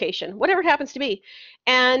 building location, whatever it happens to be.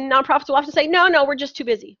 And nonprofits will often say, no, we're just too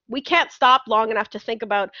busy. We can't stop long enough to think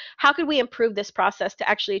about how could we improve this process to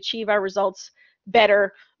actually achieve our results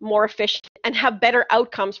better, more efficient, and have better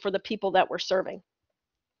outcomes for the people that we're serving.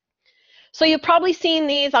 So you've probably seen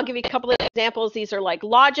these. I'll give you a couple of examples. These are like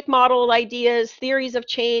logic model ideas, theories of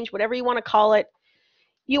change, whatever you want to call it.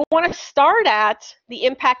 You want to start at the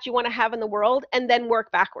impact you want to have in the world and then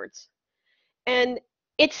work backwards. And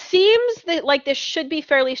it seems that like this should be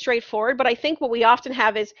fairly straightforward, but I think what we often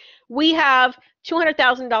have is we have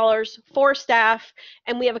 $200,000 for staff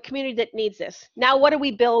and we have a community that needs this. Now what do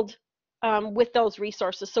we build with those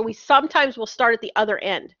resources. So we sometimes will start at the other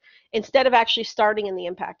end instead of actually starting in the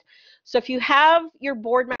impact. So if you have your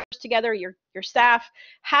board members together, your staff,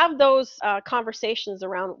 have those conversations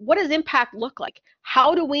around what does impact look like?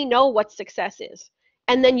 How do we know what success is?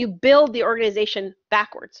 And then you build the organization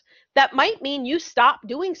backwards. That might mean you stop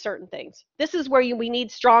doing certain things. This is where we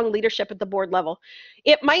need strong leadership at the board level.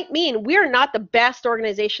 It might mean we're not the best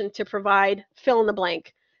organization to provide fill in the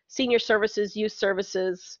blank, senior services, youth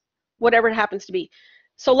services, whatever it happens to be.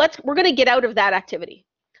 So we're going to get out of that activity.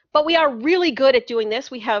 But we are really good at doing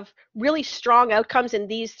this. We have really strong outcomes in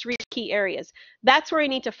these 3 key areas. That's where we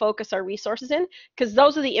need to focus our resources in, because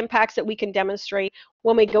those are the impacts that we can demonstrate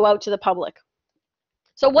when we go out to the public.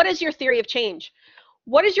 So what is your theory of change?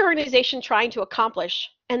 What is your organization trying to accomplish?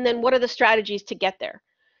 And then what are the strategies to get there?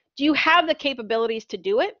 Do you have the capabilities to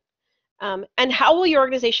do it? And how will your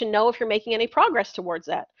organization know if you're making any progress towards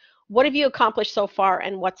that? What have you accomplished so far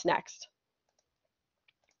and what's next?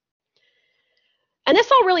 And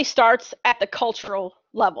this all really starts at the cultural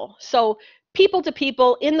level. So people to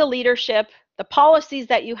people, in the leadership, the policies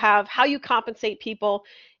that you have, how you compensate people,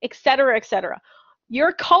 et cetera, et cetera.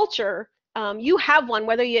 Your culture, you have one,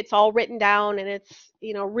 whether it's all written down and it's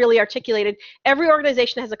really articulated. Every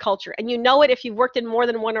organization has a culture, and you know it if you've worked in more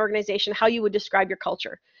than one organization, how you would describe your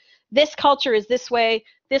culture. This culture is this way,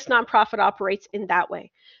 this nonprofit operates in that way.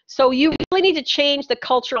 So you really need to change the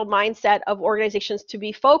cultural mindset of organizations to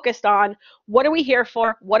be focused on what are we here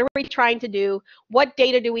for, what are we trying to do, what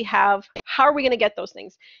data do we have, how are we going to get those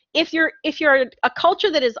things. If you're a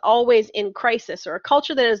culture that is always in crisis, or a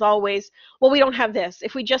culture that is always, well, we don't have this,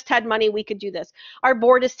 if we just had money we could do this, our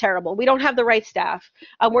board is terrible, we don't have the right staff,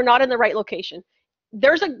 we're not in the right location.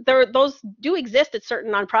 Those do exist at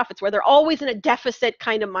certain nonprofits where they're always in a deficit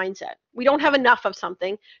kind of mindset. We don't have enough of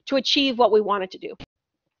something to achieve what we want it to do.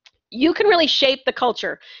 You can really shape the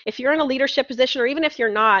culture. If you're in a leadership position, or even if you're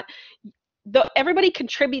not, everybody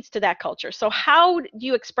contributes to that culture. So how do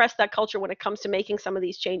you express that culture when it comes to making some of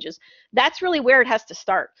these changes? That's really where it has to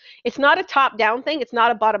start. It's not a top-down thing. It's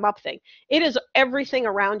not a bottom-up thing. It is everything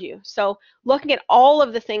around you. So looking at all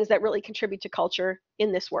of the things that really contribute to culture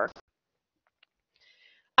in this work.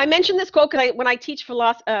 I mentioned this quote because when I teach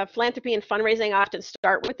philanthropy and fundraising, I often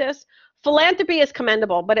start with this. Philanthropy is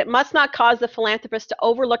commendable, but it must not cause the philanthropist to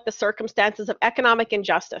overlook the circumstances of economic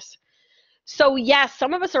injustice. So yes,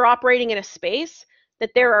 some of us are operating in a space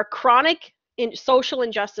that there are chronic social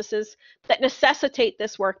injustices that necessitate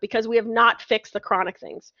this work because we have not fixed the chronic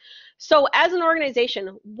things. So as an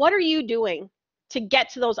organization, what are you doing to get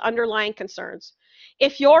to those underlying concerns?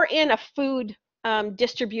 If you're in a food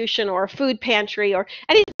distribution or a food pantry or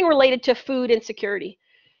anything related to food insecurity,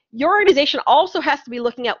 your organization also has to be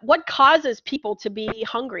looking at what causes people to be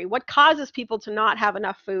hungry, what causes people to not have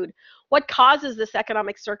enough food, what causes this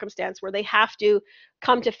economic circumstance where they have to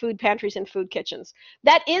come to food pantries and food kitchens.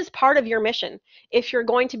 That is part of your mission if you're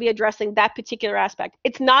going to be addressing that particular aspect.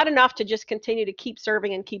 It's not enough to just continue to keep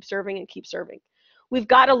serving and keep serving and keep serving. We've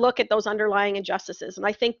got to look at those underlying injustices. And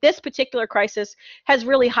I think this particular crisis has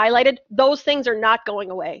really highlighted those things are not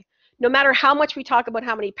going away. No matter how much we talk about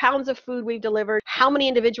how many pounds of food we've delivered, how many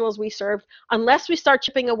individuals we served, unless we start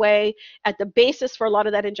chipping away at the basis for a lot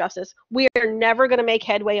of that injustice, we are never going to make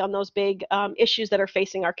headway on those big issues that are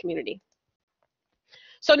facing our community.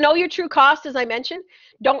 So know your true cost, as I mentioned.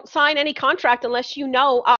 Don't sign any contract unless you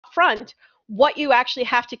know up front what you actually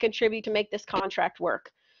have to contribute to make this contract work.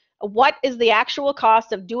 What is the actual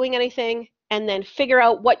cost of doing anything, and then figure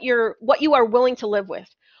out what you are willing to live with.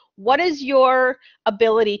 What is your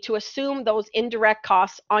ability to assume those indirect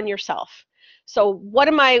costs on yourself? So what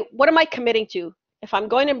am I committing to? If I'm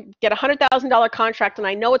going to get a $100,000 contract and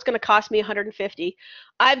I know it's going to cost me $150,000,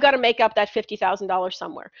 I've got to make up that $50,000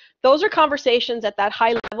 somewhere. Those are conversations at that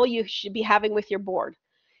high level you should be having with your board.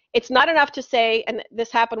 It's not enough to say, and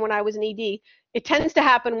this happened when I was an ED, it tends to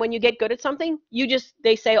happen when you get good at something,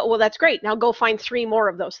 they say, oh, well, that's great. Now go find 3 more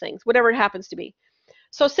of those things, whatever it happens to be.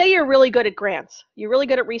 So say you're really good at grants, you're really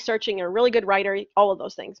good at researching, you're a really good writer, all of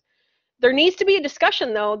those things. There needs to be a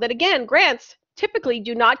discussion, though, that again, grants typically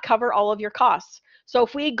do not cover all of your costs. So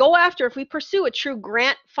if we pursue a true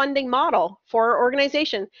grant funding model for our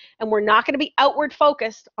organization, and we're not going to be outward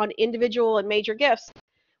focused on individual and major gifts,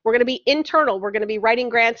 we're going to be internal, we're going to be writing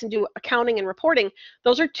grants and do accounting and reporting.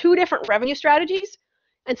 Those are 2 different revenue strategies.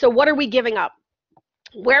 And so what are we giving up?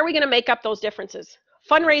 Where are we going to make up those differences?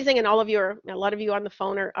 Fundraising, and a lot of you on the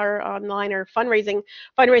phone are online are fundraising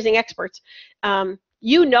experts.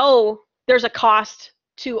 You know there's a cost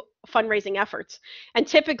to fundraising efforts. And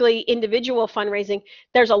typically individual fundraising,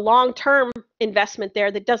 there's a long-term investment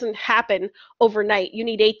there that doesn't happen overnight. You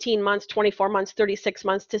need 18 months, 24 months, 36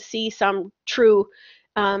 months to see some true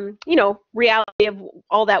reality of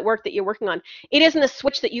all that work that you're working on. It isn't a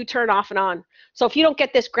switch that you turn off and on. So if you don't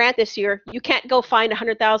get this grant this year, you can't go find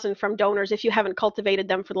 100,000 from donors if you haven't cultivated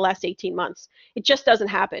them for the last 18 months. It just doesn't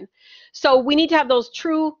happen. So we need to have those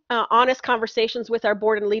true, honest conversations with our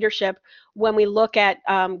board and leadership when we look at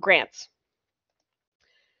grants.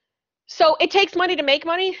 So it takes money to make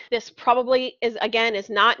money. This probably is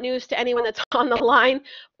not news to anyone that's on the line,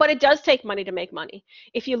 but it does take money to make money.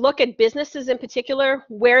 If you look at businesses in particular,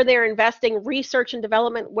 where they're investing research and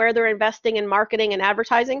development, where they're investing in marketing and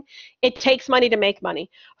advertising, it takes money to make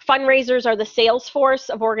money. Fundraisers are the sales force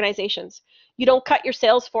of organizations. You don't cut your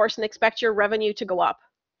sales force and expect your revenue to go up,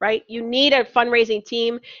 right? You need a fundraising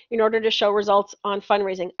team in order to show results on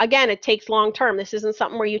fundraising. Again, it takes long term. This isn't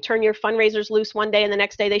something where you turn your fundraisers loose one day and the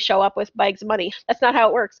next day they show up with bags of money. That's not how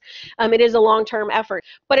it works. It is a long-term effort,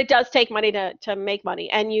 but it does take money to make money.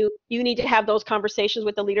 And you need to have those conversations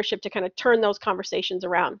with the leadership to kind of turn those conversations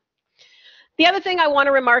around. The other thing I want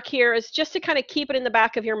to remark here is just to kind of keep it in the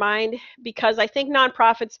back of your mind, because I think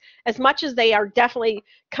nonprofits, as much as they are definitely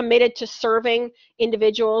committed to serving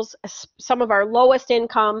individuals, some of our lowest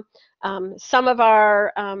income, some of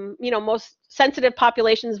our most sensitive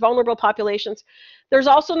populations, vulnerable populations, there's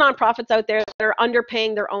also nonprofits out there that are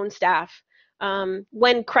underpaying their own staff.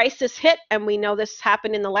 When crisis hit, and we know this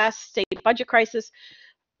happened in the last state budget crisis,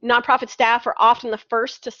 nonprofit staff are often the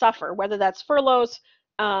first to suffer, whether that's furloughs,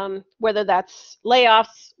 whether that's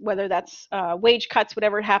layoffs, whether that's wage cuts,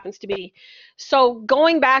 whatever it happens to be. So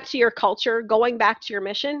going back to your culture, going back to your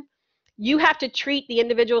mission, you have to treat the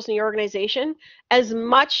individuals in your organization as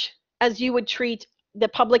much as you would treat the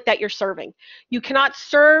public that you're serving. You cannot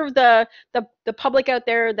serve the public out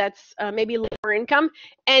there that's maybe lower income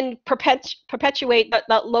and perpetuate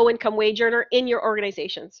that low income wage earner in your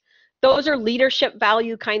organizations. Those are leadership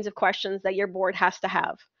value kinds of questions that your board has to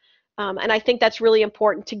have. And I think that's really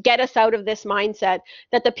important to get us out of this mindset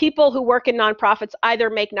that the people who work in nonprofits either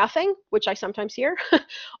make nothing, which I sometimes hear,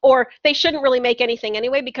 or they shouldn't really make anything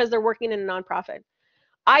anyway because they're working in a nonprofit.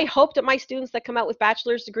 I hope that my students that come out with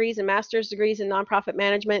bachelor's degrees and master's degrees in nonprofit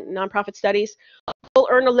management and nonprofit studies will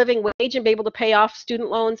earn a living wage and be able to pay off student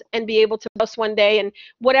loans and be able to house one day and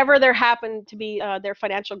whatever there happen to be their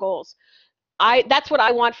financial goals. That's what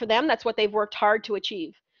I want for them. That's what they've worked hard to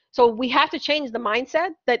achieve. So we have to change the mindset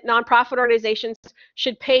that nonprofit organizations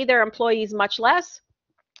should pay their employees much less,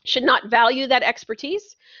 should not value that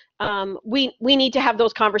expertise. We need to have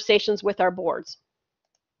those conversations with our boards.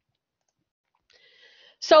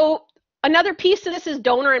 So another piece of this is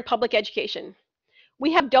donor and public education.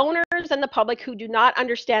 We have donors and the public who do not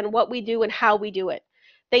understand what we do and how we do it.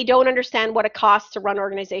 They don't understand what it costs to run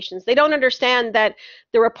organizations. They don't understand that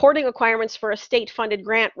the reporting requirements for a state-funded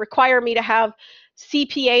grant require me to have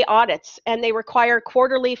CPA audits, and they require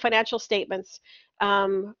quarterly financial statements.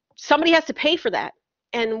 Somebody has to pay for that.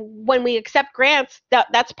 And when we accept grants,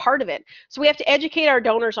 that's part of it. So we have to educate our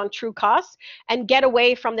donors on true costs and get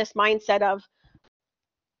away from this mindset of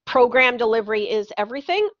program delivery is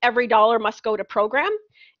everything. Every dollar must go to program.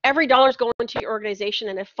 Every dollar is going to your organization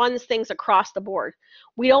and it funds things across the board.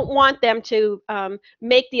 We don't want them to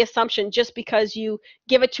make the assumption just because you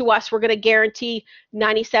give it to us, we're going to guarantee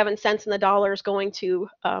 97 cents in the dollar is going to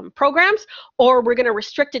programs, or we're going to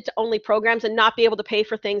restrict it to only programs and not be able to pay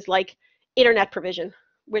for things like internet provision,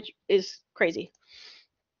 which is crazy.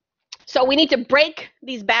 So we need to break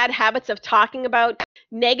these bad habits of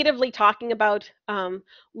negatively talking about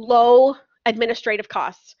low administrative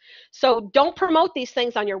costs. So don't promote these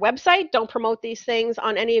things on your website. Don't promote these things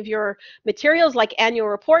on any of your materials like annual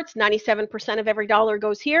reports. 97% of every dollar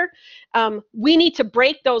goes here. We need to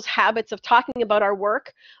break those habits of talking about our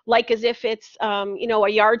work like as if it's a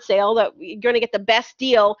yard sale, that you're going to get the best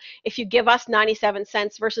deal if you give us 97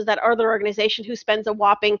 cents versus that other organization who spends a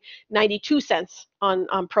whopping 92 cents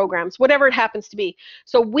on programs, whatever it happens to be.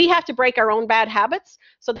 So we have to break our own bad habits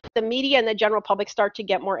so that the media and the general public start to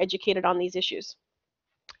get more educated on these issues.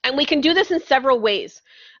 And we can do this in several ways.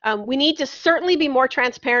 We need to certainly be more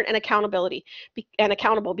transparent and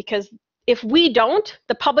accountable, because if we don't,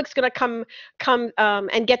 the public's going to come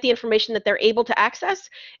and get the information that they're able to access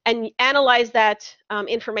and analyze that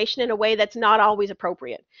information in a way that's not always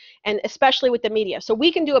appropriate, and especially with the media. So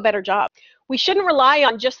we can do a better job. We shouldn't rely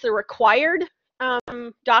on just the required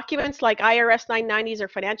documents like IRS 990s or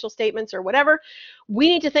financial statements or whatever. We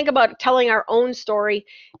need to think about telling our own story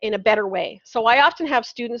in a better way. So I often have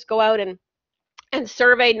students go out and and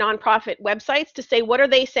survey nonprofit websites to say, what are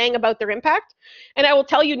they saying about their impact? And I will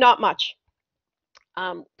tell you, not much.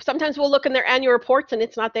 Sometimes we'll look in their annual reports and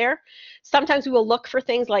it's not there. Sometimes we will look for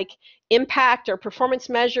things like impact or performance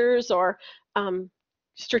measures or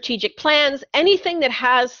strategic plans, anything that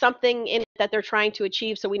has something in it that they're trying to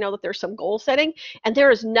achieve, so we know that there's some goal setting, and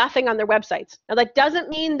there is nothing on their websites. Now, that doesn't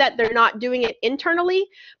mean that they're not doing it internally,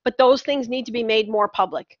 but those things need to be made more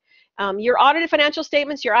public. Your audited financial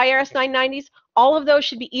statements, your IRS 990s, all of those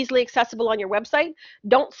should be easily accessible on your website.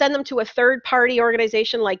 Don't send them to a third-party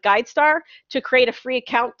organization like GuideStar to create a free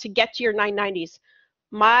account to get to your 990s.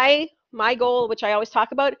 My goal, which I always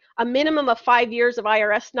talk about, a minimum of 5 years of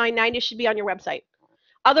IRS 990s should be on your website.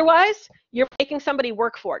 Otherwise, you're making somebody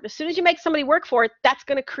work for it. As soon as you make somebody work for it, that's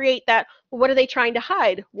going to create that, well, what are they trying to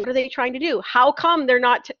hide? What are they trying to do? How come they're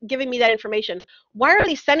not giving me that information? Why are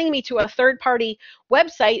they sending me to a third-party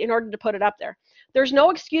website in order to put it up there? There's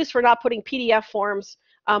no excuse for not putting PDF forms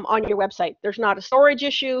on your website. There's not a storage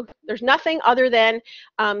issue. There's nothing other than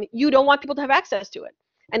you don't want people to have access to it.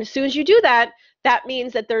 And as soon as you do that, that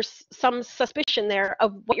means that there's some suspicion there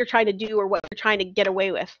of what you're trying to do or what you're trying to get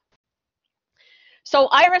away with. So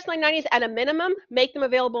IRS 990s, at a minimum, make them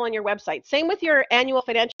available on your website. Same with your annual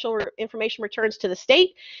financial information returns to the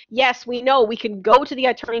state. Yes, we know we can go to the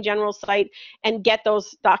Attorney General's site and get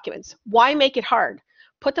those documents. Why make it hard?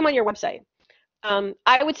 Put them on your website.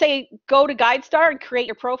 I would say go to GuideStar and create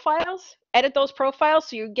your profiles. Edit those profiles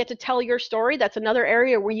so you get to tell your story. That's another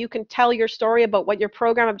area where you can tell your story about what your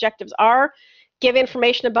program objectives are. Give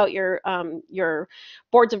information about your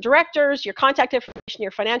boards of directors, your contact information, your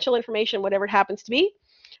financial information, whatever it happens to be.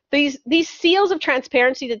 These seals of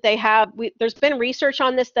transparency that they have, there's been research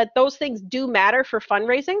on this, that those things do matter for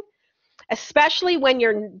fundraising, especially when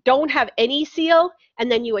you don't have any seal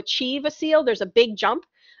and then you achieve a seal. There's a big jump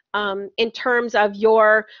in terms of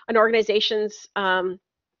an organization's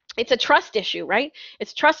it's a trust issue, right?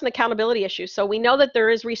 It's trust and accountability issue. So we know that there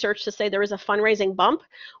is research to say there is a fundraising bump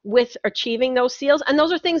with achieving those seals, and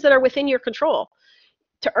those are things that are within your control.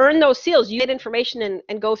 To earn those seals, you get information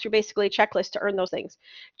and go through basically a checklist to earn those things.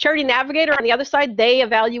 Charity Navigator, on the other side, they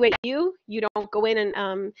evaluate you. You don't go in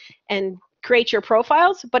and create your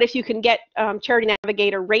profiles, but if you can get Charity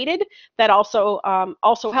Navigator rated, that also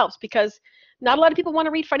helps, because not a lot of people want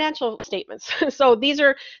to read financial statements. So these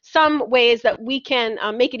are some ways that we can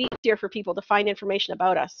make it easier for people to find information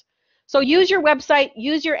about us. So use your website,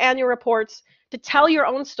 use your annual reports to tell your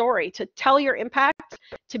own story, to tell your impact,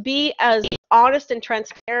 to be as honest and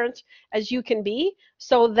transparent as you can be,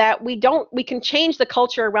 so that we can change the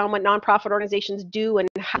culture around what nonprofit organizations do and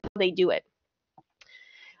how they do it.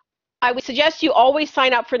 I would suggest you always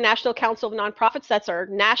sign up for the National Council of Nonprofits. That's our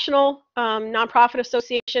national nonprofit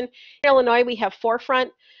association. In Illinois, we have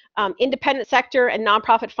Forefront, Independent Sector, and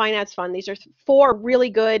Nonprofit Finance Fund. These are 4 really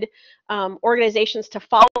good organizations to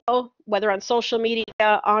follow, whether on social media,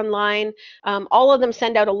 online. All of them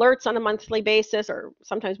send out alerts on a monthly basis or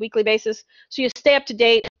sometimes weekly basis, so you stay up to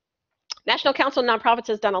date. National Council of Nonprofits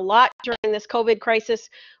has done a lot during this COVID crisis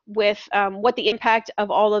with what the impact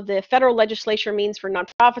of all of the federal legislature means for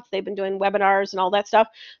nonprofits. They've been doing webinars and all that stuff.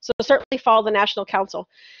 So certainly follow the National Council.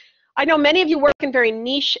 I know many of you work in very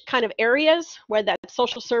niche kind of areas, whether that's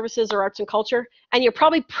social services or arts and culture, and you're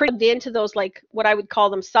probably plugged into those, like what I would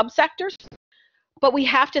call them, subsectors. But we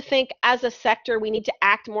have to think as a sector, we need to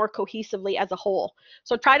act more cohesively as a whole.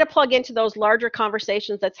 So try to plug into those larger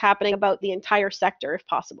conversations that's happening about the entire sector if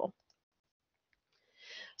possible.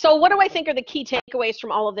 So what do I think are the key takeaways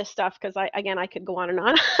from all of this stuff? Because again, I could go on and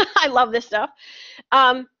on. I love this stuff.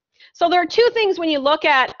 So there are 2 things when you look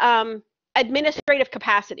at administrative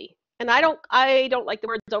capacity. And I don't like the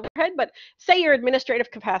words overhead, but say your administrative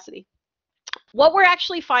capacity. What we're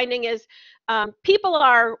actually finding is people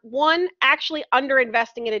are, one, actually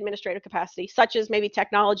underinvesting in administrative capacity, such as maybe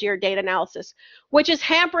technology or data analysis, which is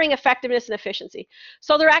hampering effectiveness and efficiency.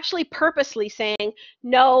 So they're actually purposely saying,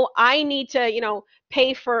 no, I need to,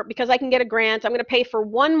 pay for, because I can get a grant, I'm going to pay for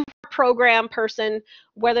one more program person,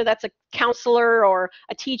 whether that's a counselor or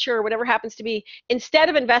a teacher or whatever happens to be, instead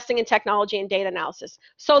of investing in technology and data analysis.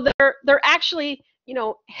 So they're actually,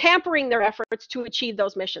 hampering their efforts to achieve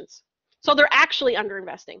those missions. So they're actually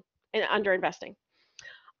underinvesting.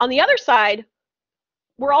 On the other side,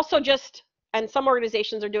 we're also and some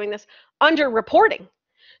organizations are doing this, underreporting.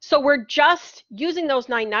 So we're just using those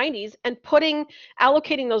 990s and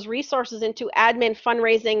allocating those resources into admin,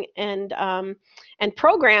 fundraising, and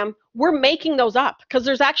program. We're making those up because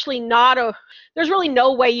there's actually there's really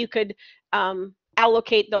no way you could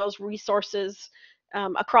allocate those resources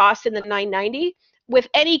across in the 990 with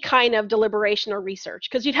any kind of deliberation or research,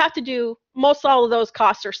 because you'd have to do, all of those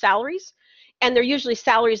costs are salaries, and they're usually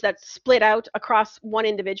salaries that split out across one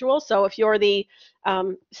individual. So if you're the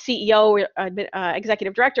CEO or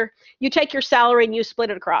executive director, you take your salary and you split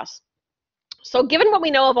it across. So given what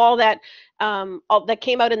we know of all that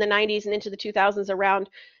came out in the 90s and into the 2000s around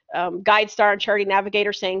GuideStar and Charity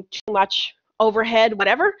Navigator saying too much overhead,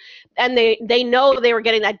 whatever, and they know they were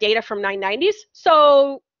getting that data from 990s.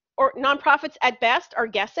 So, or nonprofits at best are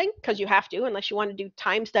guessing, because you have to, unless you want to do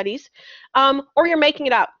time studies, or you're making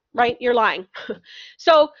it up, right? You're lying.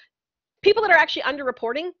 So people that are actually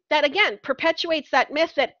underreporting, that again perpetuates that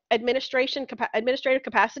myth that administrative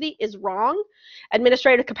capacity is wrong.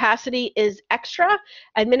 Administrative capacity is extra.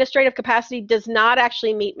 Administrative capacity does not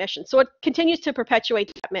actually meet mission. So it continues to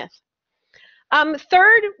perpetuate that myth.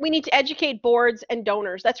 Third, we need to educate boards and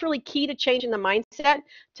donors. That's really key to changing the mindset,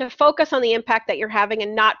 to focus on the impact that you're having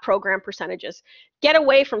and not program percentages. Get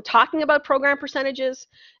away from talking about program percentages.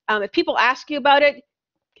 If people ask you about it,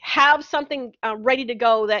 have something ready to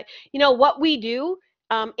go that, you know, what we do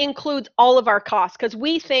includes all of our costs, because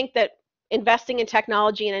we think that investing in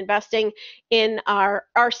technology and investing in our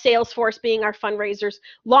sales force, being our fundraisers,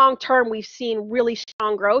 long term we've seen really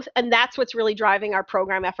strong growth, and that's what's really driving our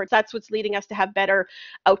program efforts. That's what's leading us to have better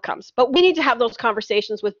outcomes. But we need to have those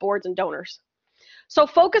conversations with boards and donors. So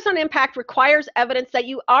focus on impact requires evidence that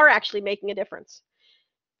you are actually making a difference.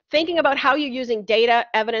 Thinking about how you're using data,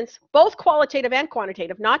 evidence, both qualitative and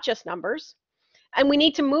quantitative, not just numbers. And we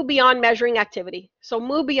need to move beyond measuring activity. So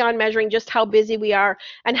move beyond measuring just how busy we are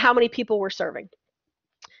and how many people we're serving.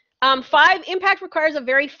 5, impact requires a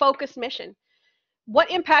very focused mission.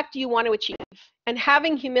 What impact do you want to achieve? And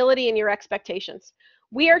having humility in your expectations.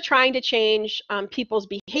 We are trying to change people's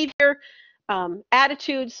behavior,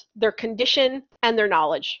 attitudes, their condition, and their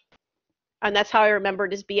knowledge. And that's how I remember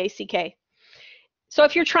it as BACK. So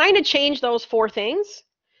if you're trying to change those 4 things,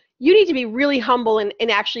 you need to be really humble in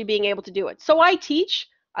actually being able to do it. So I teach.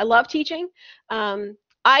 I love teaching.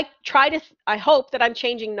 I hope that I'm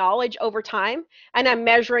changing knowledge over time, and I'm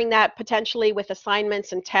measuring that potentially with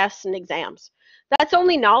assignments and tests and exams. That's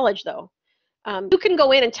only knowledge, though. You can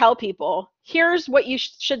go in and tell people, here's what you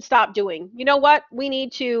should stop doing. You know what? We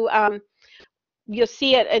need to, you'll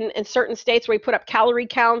see it in certain states where we put up calorie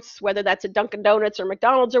counts, whether that's at Dunkin' Donuts or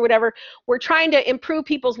McDonald's or whatever. We're trying to improve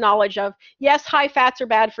people's knowledge of, yes, high fats are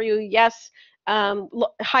bad for you. Yes,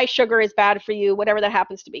 high sugar is bad for you, whatever that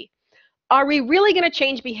happens to be. Are we really going to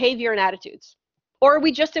change behavior and attitudes? Or are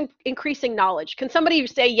we just increasing knowledge? Can somebody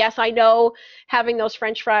say, yes, I know having those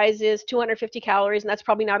French fries is 250 calories, and that's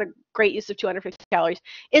probably not a great use of 250 calories.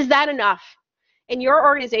 Is that enough? In your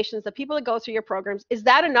organizations, the people that go through your programs, is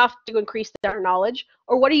that enough to increase their knowledge?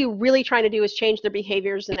 Or what are you really trying to do is change their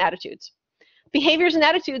behaviors and attitudes? Behaviors and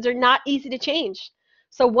attitudes are not easy to change.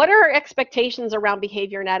 So what are our expectations around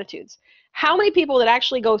behavior and attitudes? How many people that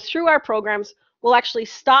actually go through our programs will actually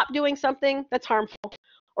stop doing something that's harmful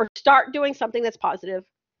or start doing something that's positive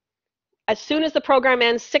as soon as the program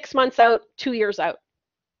ends, 6 months out, 2 years out?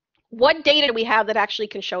 What data do we have that actually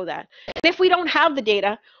can show that? And if we don't have the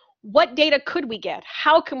data, what data could we get?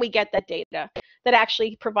 How can we get that data that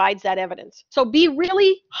actually provides that evidence? So be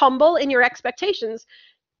really humble in your expectations,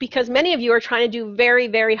 because many of you are trying to do very,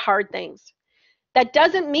 very hard things. That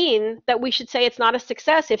doesn't mean that we should say it's not a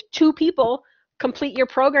success if 2 people complete your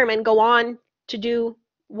program and go on to do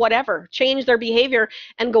whatever, change their behavior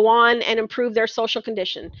and go on and improve their social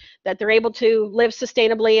condition, that they're able to live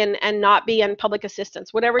sustainably and not be on public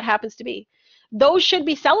assistance, whatever it happens to be. Those should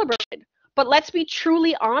be celebrated. But let's be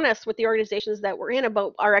truly honest with the organizations that we're in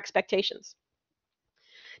about our expectations.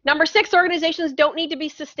 Number 6, organizations don't need to be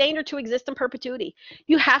sustained or to exist in perpetuity.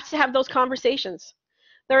 You have to have those conversations.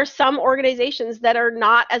 There are some organizations that are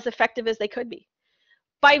not as effective as they could be.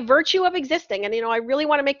 By virtue of existing, and I really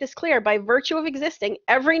want to make this clear, by virtue of existing,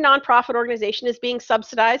 every nonprofit organization is being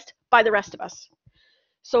subsidized by the rest of us.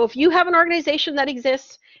 So if you have an organization that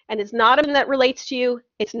exists and it's not one that relates to you,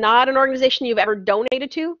 it's not an organization you've ever donated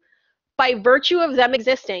to, by virtue of them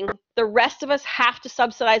existing, the rest of us have to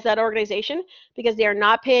subsidize that organization because they are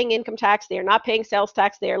not paying income tax, they are not paying sales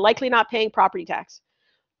tax, they are likely not paying property tax.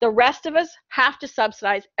 The rest of us have to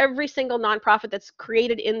subsidize every single nonprofit that's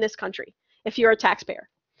created in this country if you're a taxpayer.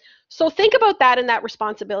 So think about that and that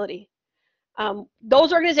responsibility.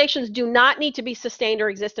 Those organizations do not need to be sustained or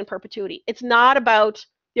exist in perpetuity. It's not about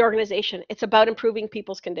the organization, it's about improving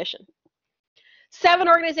people's condition. 7,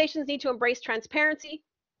 organizations need to embrace transparency.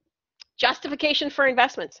 Justification for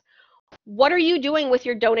investments. What are you doing with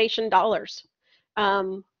your donation dollars?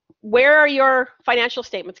 Where are your financial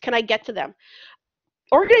statements? Can I get to them?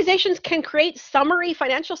 Organizations can create summary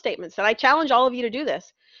financial statements, and I challenge all of you to do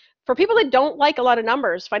this. For people that don't like a lot of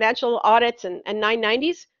numbers, financial audits and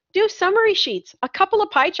 990s, Do summary sheets, a couple of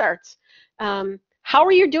pie charts. How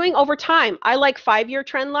are you doing over time? I like 5-year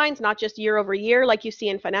trend lines, not just year over year like you see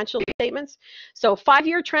in financial statements. So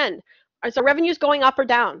 5-year trend. Is our revenues going up or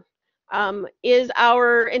down? Is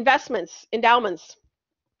our investments, endowments,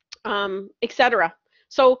 etc.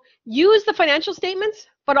 So use the financial statements,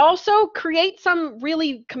 but also create some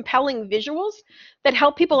really compelling visuals that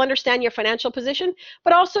help people understand your financial position,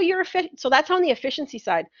 but also your so that's on the efficiency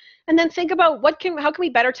side. And then think about how can we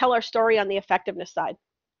better tell our story on the effectiveness side.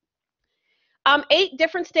 8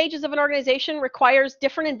 different stages of an organization requires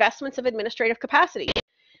different investments of administrative capacity.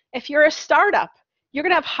 If you're a startup, you're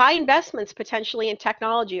going to have high investments potentially in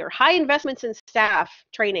technology or high investments in staff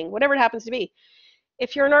training, whatever it happens to be.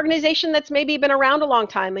 If you're an organization that's maybe been around a long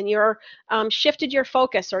time and you're shifted your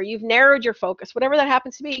focus or you've narrowed your focus, whatever that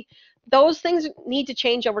happens to be, those things need to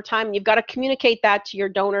change over time. And you've got to communicate that to your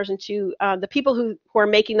donors and to the people who are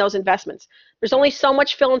making those investments. There's only so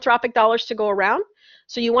much philanthropic dollars to go around,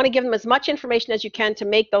 so you want to give them as much information as you can to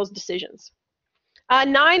make those decisions.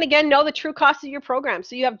 9, again, know the true cost of your program,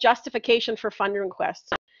 so you have justification for funding requests.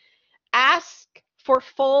 Ask for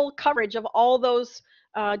full coverage of all those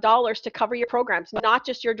dollars to cover your programs, not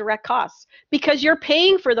just your direct costs, because you're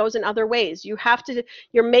paying for those in other ways.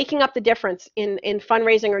 You're making up the difference in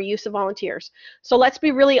fundraising or use of volunteers. So let's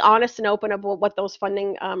be really honest and open about what those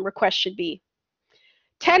funding requests should be.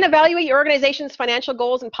 10, evaluate your organization's financial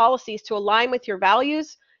goals and policies to align with your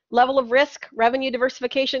values, level of risk, revenue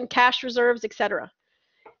diversification, cash reserves, etc.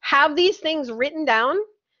 Have these things written down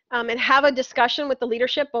and have a discussion with the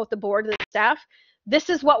leadership, both the board and the staff.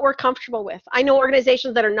 This is what we're comfortable with. I know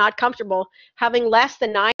organizations that are not comfortable having less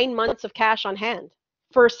than 9 months of cash on hand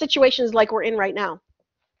for situations like we're in right now.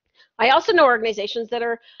 I also know organizations that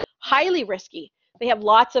are highly risky. They have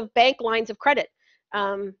lots of bank lines of credit.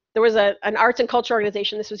 There was an arts and culture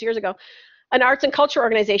organization, this was years ago, an arts and culture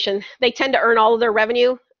organization. They tend to earn all of their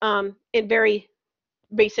revenue in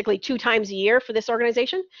basically 2 times a year for this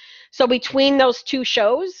organization. So between those 2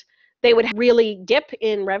 shows, they would really dip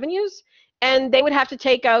in revenues. And they would have to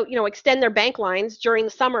take out, extend their bank lines during the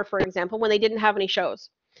summer, for example, when they didn't have any shows.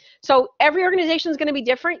 So every organization is going to be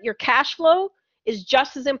different. Your cash flow is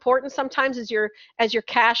just as important sometimes as your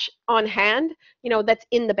cash on hand, that's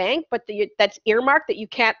in the bank, but that's earmarked that you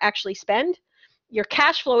can't actually spend. Your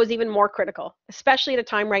cash flow is even more critical, especially at a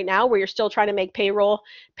time right now where you're still trying to make payroll,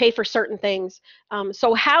 pay for certain things.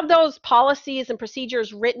 So have those policies and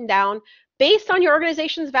procedures written down based on your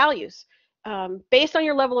organization's values. Based on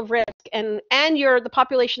your level of risk and the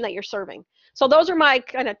population that you're serving. So those are my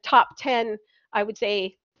kind of top 10, I would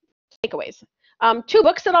say, takeaways. 2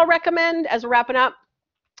 books that I'll recommend as we're wrapping up.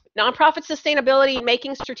 Nonprofit Sustainability,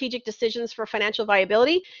 Making Strategic Decisions for Financial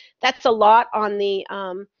Viability. That's a lot on the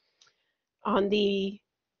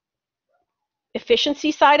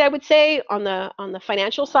efficiency side, I would say, on the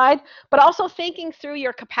financial side, but also thinking through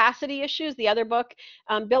your capacity issues. The other book,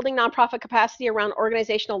 Building Nonprofit Capacity Around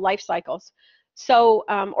Organizational Life Cycles. So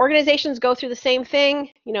organizations go through the same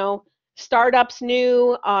thing, startups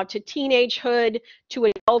new, to teenagehood, to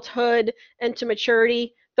adulthood, and to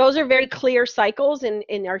maturity. Those are very clear cycles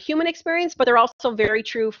in our human experience, but they're also very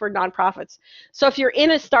true for nonprofits. So if you're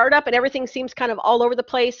in a startup and everything seems kind of all over the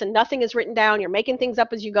place and nothing is written down, you're making things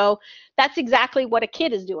up as you go, that's exactly what a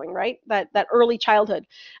kid is doing, right? That early childhood.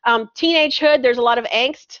 Teenagehood, there's a lot of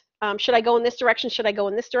angst. Should I go in this direction? Should I go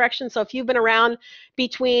in this direction? So if you've been around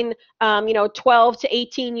between 12 to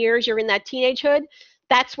 18 years, you're in that teenagehood,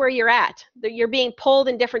 that's where you're at. You're being pulled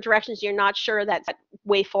in different directions. You're not sure that's that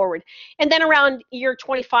way forward. And then around year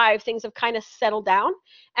 25, things have kind of settled down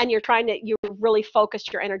and you really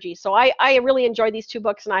focused your energy. So I really enjoy these 2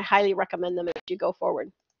 books and I highly recommend them as you go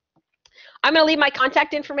forward. I'm going to leave my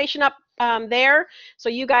contact information up there so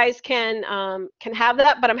you guys can have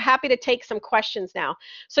that, but I'm happy to take some questions now.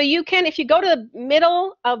 So you can, if you go to the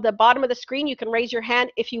middle of the bottom of the screen, you can raise your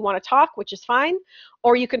hand if you want to talk, which is fine,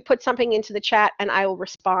 or you can put something into the chat and I will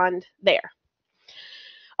respond there.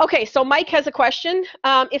 Okay, so Mike has a question.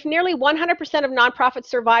 If nearly 100% of nonprofits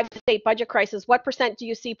survive the state budget crisis, what % do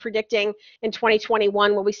you see predicting in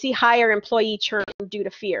 2021? Will we see higher employee churn due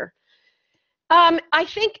to fear? I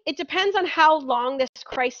think it depends on how long this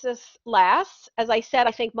crisis lasts. As I said,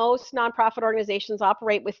 I think most nonprofit organizations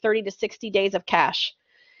operate with 30 to 60 days of cash.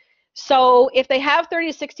 So if they have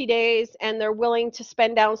 30 to 60 days and they're willing to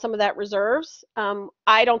spend down some of that reserves,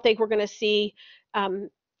 I don't think we're going to see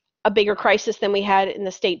a bigger crisis than we had in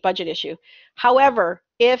the state budget issue. However,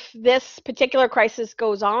 if this particular crisis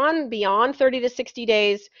goes on beyond 30 to 60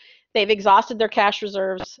 days, they've exhausted their cash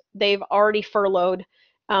reserves, they've already furloughed,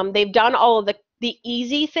 they've done all of the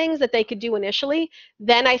easy things that they could do initially,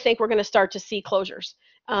 then I think we're going to start to see closures.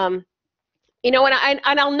 You know, and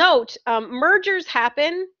I'll note, mergers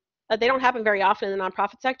happen. They don't happen very often in the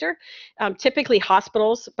nonprofit sector, typically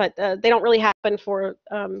hospitals, but they don't really happen for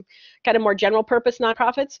kind of more general purpose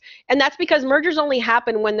nonprofits. And that's because mergers only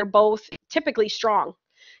happen when they're both typically strong.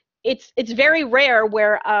 It's very rare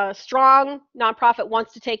where a strong nonprofit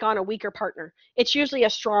wants to take on a weaker partner. It's usually a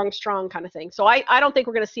strong kind of thing. So I don't think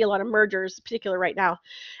we're going to see a lot of mergers, particularly right now.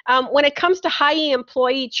 When it comes to high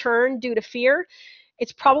employee churn due to fear,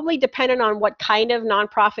 it's probably dependent on what kind of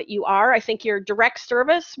nonprofit you are. I think your direct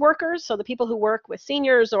service workers, so the people who work with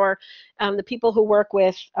seniors or the people who work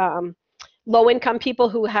with low-income people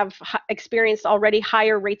who have experienced already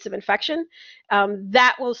higher rates of infection,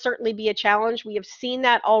 that will certainly be a challenge. We have seen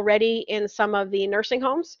that already in some of the nursing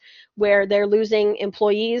homes where they're losing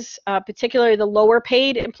employees, particularly the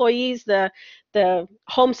lower-paid employees, the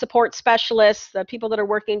home support specialists, the people that are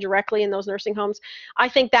working directly in those nursing homes. I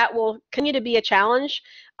think that will continue to be a challenge.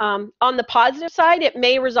 On the positive side, it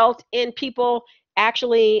may result in people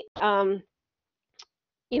actually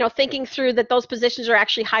you know, thinking through that those positions are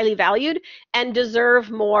actually highly valued and deserve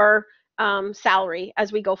more salary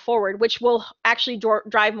as we go forward, which will actually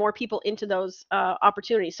drive more into into those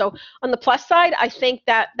opportunities. So on the plus side, I think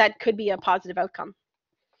that could be a positive outcome.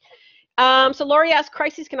 So Lori asked,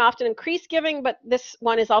 crises can often increase giving, but this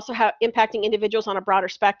one is also impacting individuals on a broader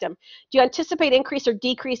spectrum. Do you anticipate increase or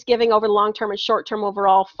decrease giving over the long term and short term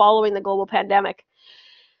overall following the global pandemic?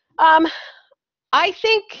 I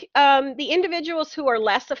think the individuals who are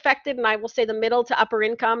less affected, and I will say the middle to upper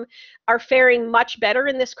income, are faring much better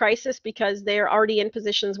in this crisis because they're already in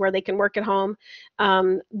positions where they can work at home.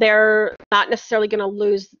 They're not necessarily going to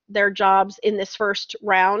lose their jobs in this first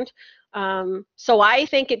round. So I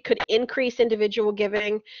think it could increase individual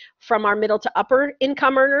giving from our middle to upper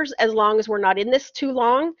income earners, as long as we're not in this too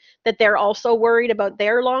long, that they're also worried about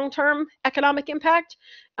their long-term economic impact.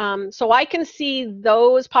 So I can see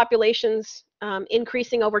those populations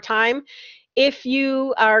increasing over time. If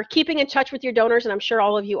you are keeping in touch with your donors, and I'm sure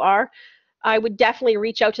all of you are, I would definitely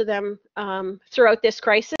reach out to them throughout this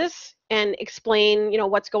crisis and explain, you know,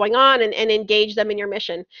 what's going on and engage them in your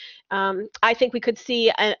mission. I think we could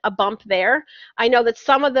see a bump there. I know that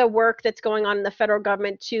some of the work that's going on in the federal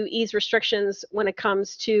government to ease restrictions when it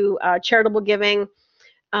comes to charitable giving,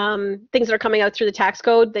 things that are coming out through the tax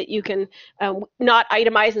code that you can not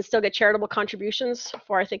itemize and still get charitable contributions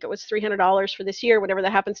for, I think it was $300 for this year, whatever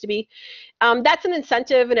that happens to be. That's an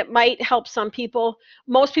incentive, and it might help some people.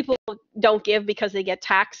 Most people don't give because they get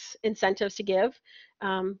tax incentives to give.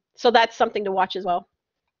 So that's something to watch as well.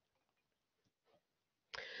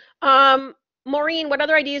 Maureen, what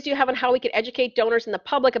other ideas do you have on how we could educate donors and the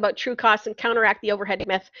public about true costs and counteract the overhead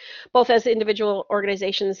myth, both as individual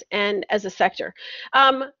organizations and as a sector?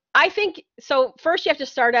 I think, so first you have to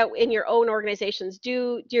start out in your own organizations.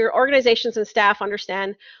 Do your organizations and staff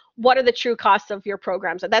understand what are the true costs of your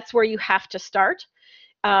programs? And that's where you have to start.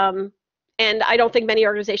 And I don't think many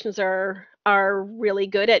organizations are really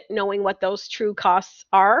good at knowing what those true costs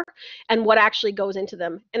are and what actually goes into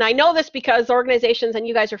them. And I know this because organizations, and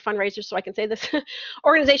you guys are fundraisers, so I can say this,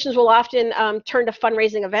 organizations will often turn to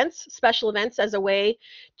fundraising events, special events, as a way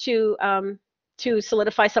to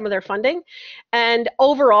solidify some of their funding. And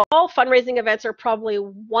overall, fundraising events are probably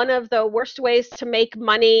one of the worst ways to make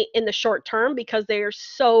money in the short term because they are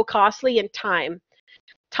so costly in time.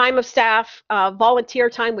 Time of staff, volunteer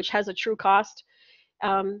time, which has a true cost,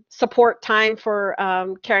 support time for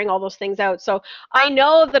carrying all those things out. So I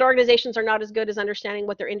know that organizations are not as good as understanding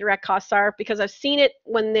what their indirect costs are because I've seen it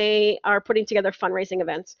when they are putting together fundraising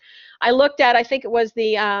events. I looked at, I think it was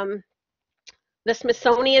the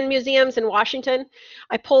Smithsonian Museums in Washington.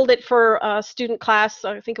 I pulled it for a student class,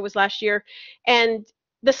 I think it was last year, and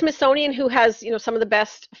the Smithsonian, who has, you know, some of the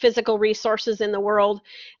best physical resources in the world,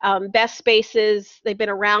 best spaces, they've been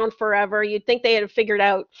around forever. You'd think they had figured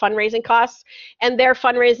out fundraising costs, and their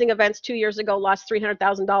fundraising events 2 years ago lost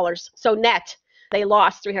 $300,000. So net, they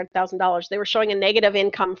lost $300,000. They were showing a negative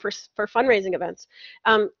income for fundraising events.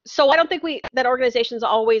 So I don't think that organizations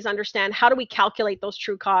always understand how do we calculate those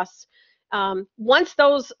true costs. Once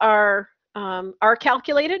those are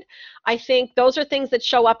calculated, I think those are things that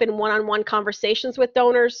show up in one-on-one conversations with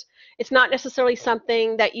donors. It's not necessarily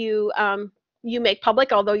something that you make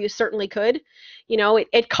public, although you certainly could. You know,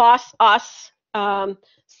 it costs us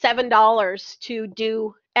 $7 to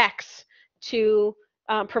do X, to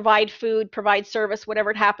provide food, provide service,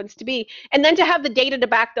 whatever it happens to be, and then to have the data to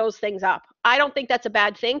back those things up. I don't think that's a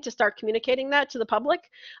bad thing to start communicating that to the public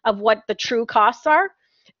of what the true costs are.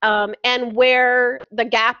 And where the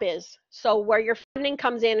gap is. So where your funding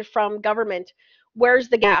comes in from government, Where's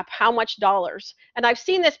the gap? How much dollars? And I've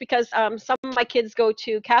seen this because some of my kids go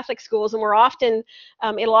to Catholic schools, and we're often,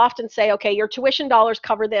 it'll often say, okay, your tuition dollars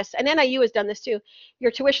cover this. And NIU has done this too.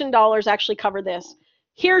 Your tuition dollars actually cover this.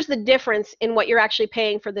 Here's the difference in what you're actually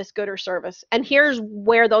paying for this good or service. And here's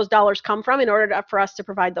where those dollars come from in order for us to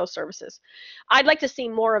provide those services. I'd like to see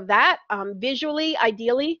more of that visually,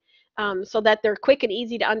 ideally, so that they're quick and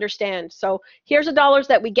easy to understand. So here's the dollars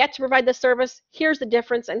that we get to provide the service. Here's the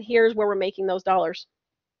difference, and here's where we're making those dollars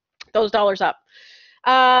up.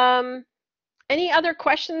 Any other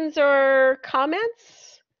questions or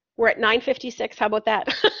comments? We're at 9:56. How about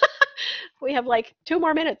that? We have like 2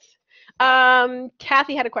 more minutes.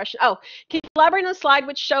 Kathy had a question. Oh, can you elaborate on the slide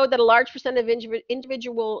which showed that a large percent of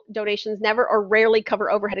individual donations never or rarely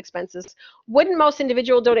cover overhead expenses? Wouldn't most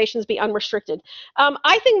individual donations be unrestricted?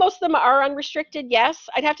 I think most of them are unrestricted, yes.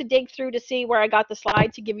 I'd have to dig through to see where I got the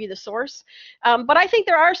slide to give you the source. But I think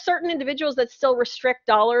there are certain individuals that still restrict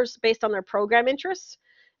dollars based on their program interests.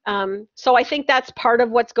 So I think that's part of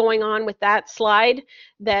what's going on with that slide,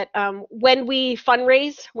 that when we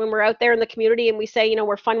fundraise, when we're out there in the community and we say, you know,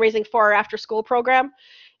 we're fundraising for our after school program,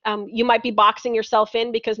 you might be boxing yourself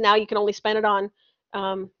in because now you can only spend it on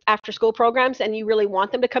after school programs, and you really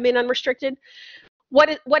want them to come in unrestricted.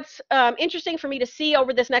 What's interesting for me to see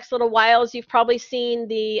over this next little while is you've probably seen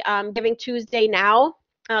the Giving Tuesday Now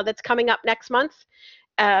that's coming up next month.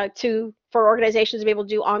 For organizations to be able to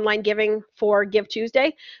do online giving for Give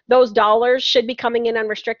Tuesday. Those dollars should be coming in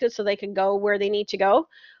unrestricted so they can go where they need to go.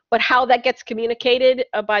 But how that gets communicated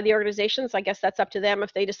by the organizations, I guess that's up to them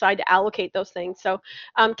if they decide to allocate those things. So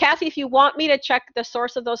Kathy, if you want me to check the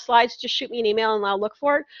source of those slides, just shoot me an email and I'll look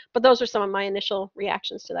for it. But those are some of my initial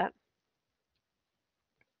reactions to that.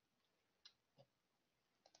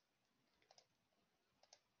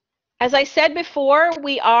 As I said before,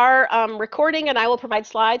 we are recording, and I will provide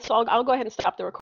slides, so I'll go ahead and stop the recording.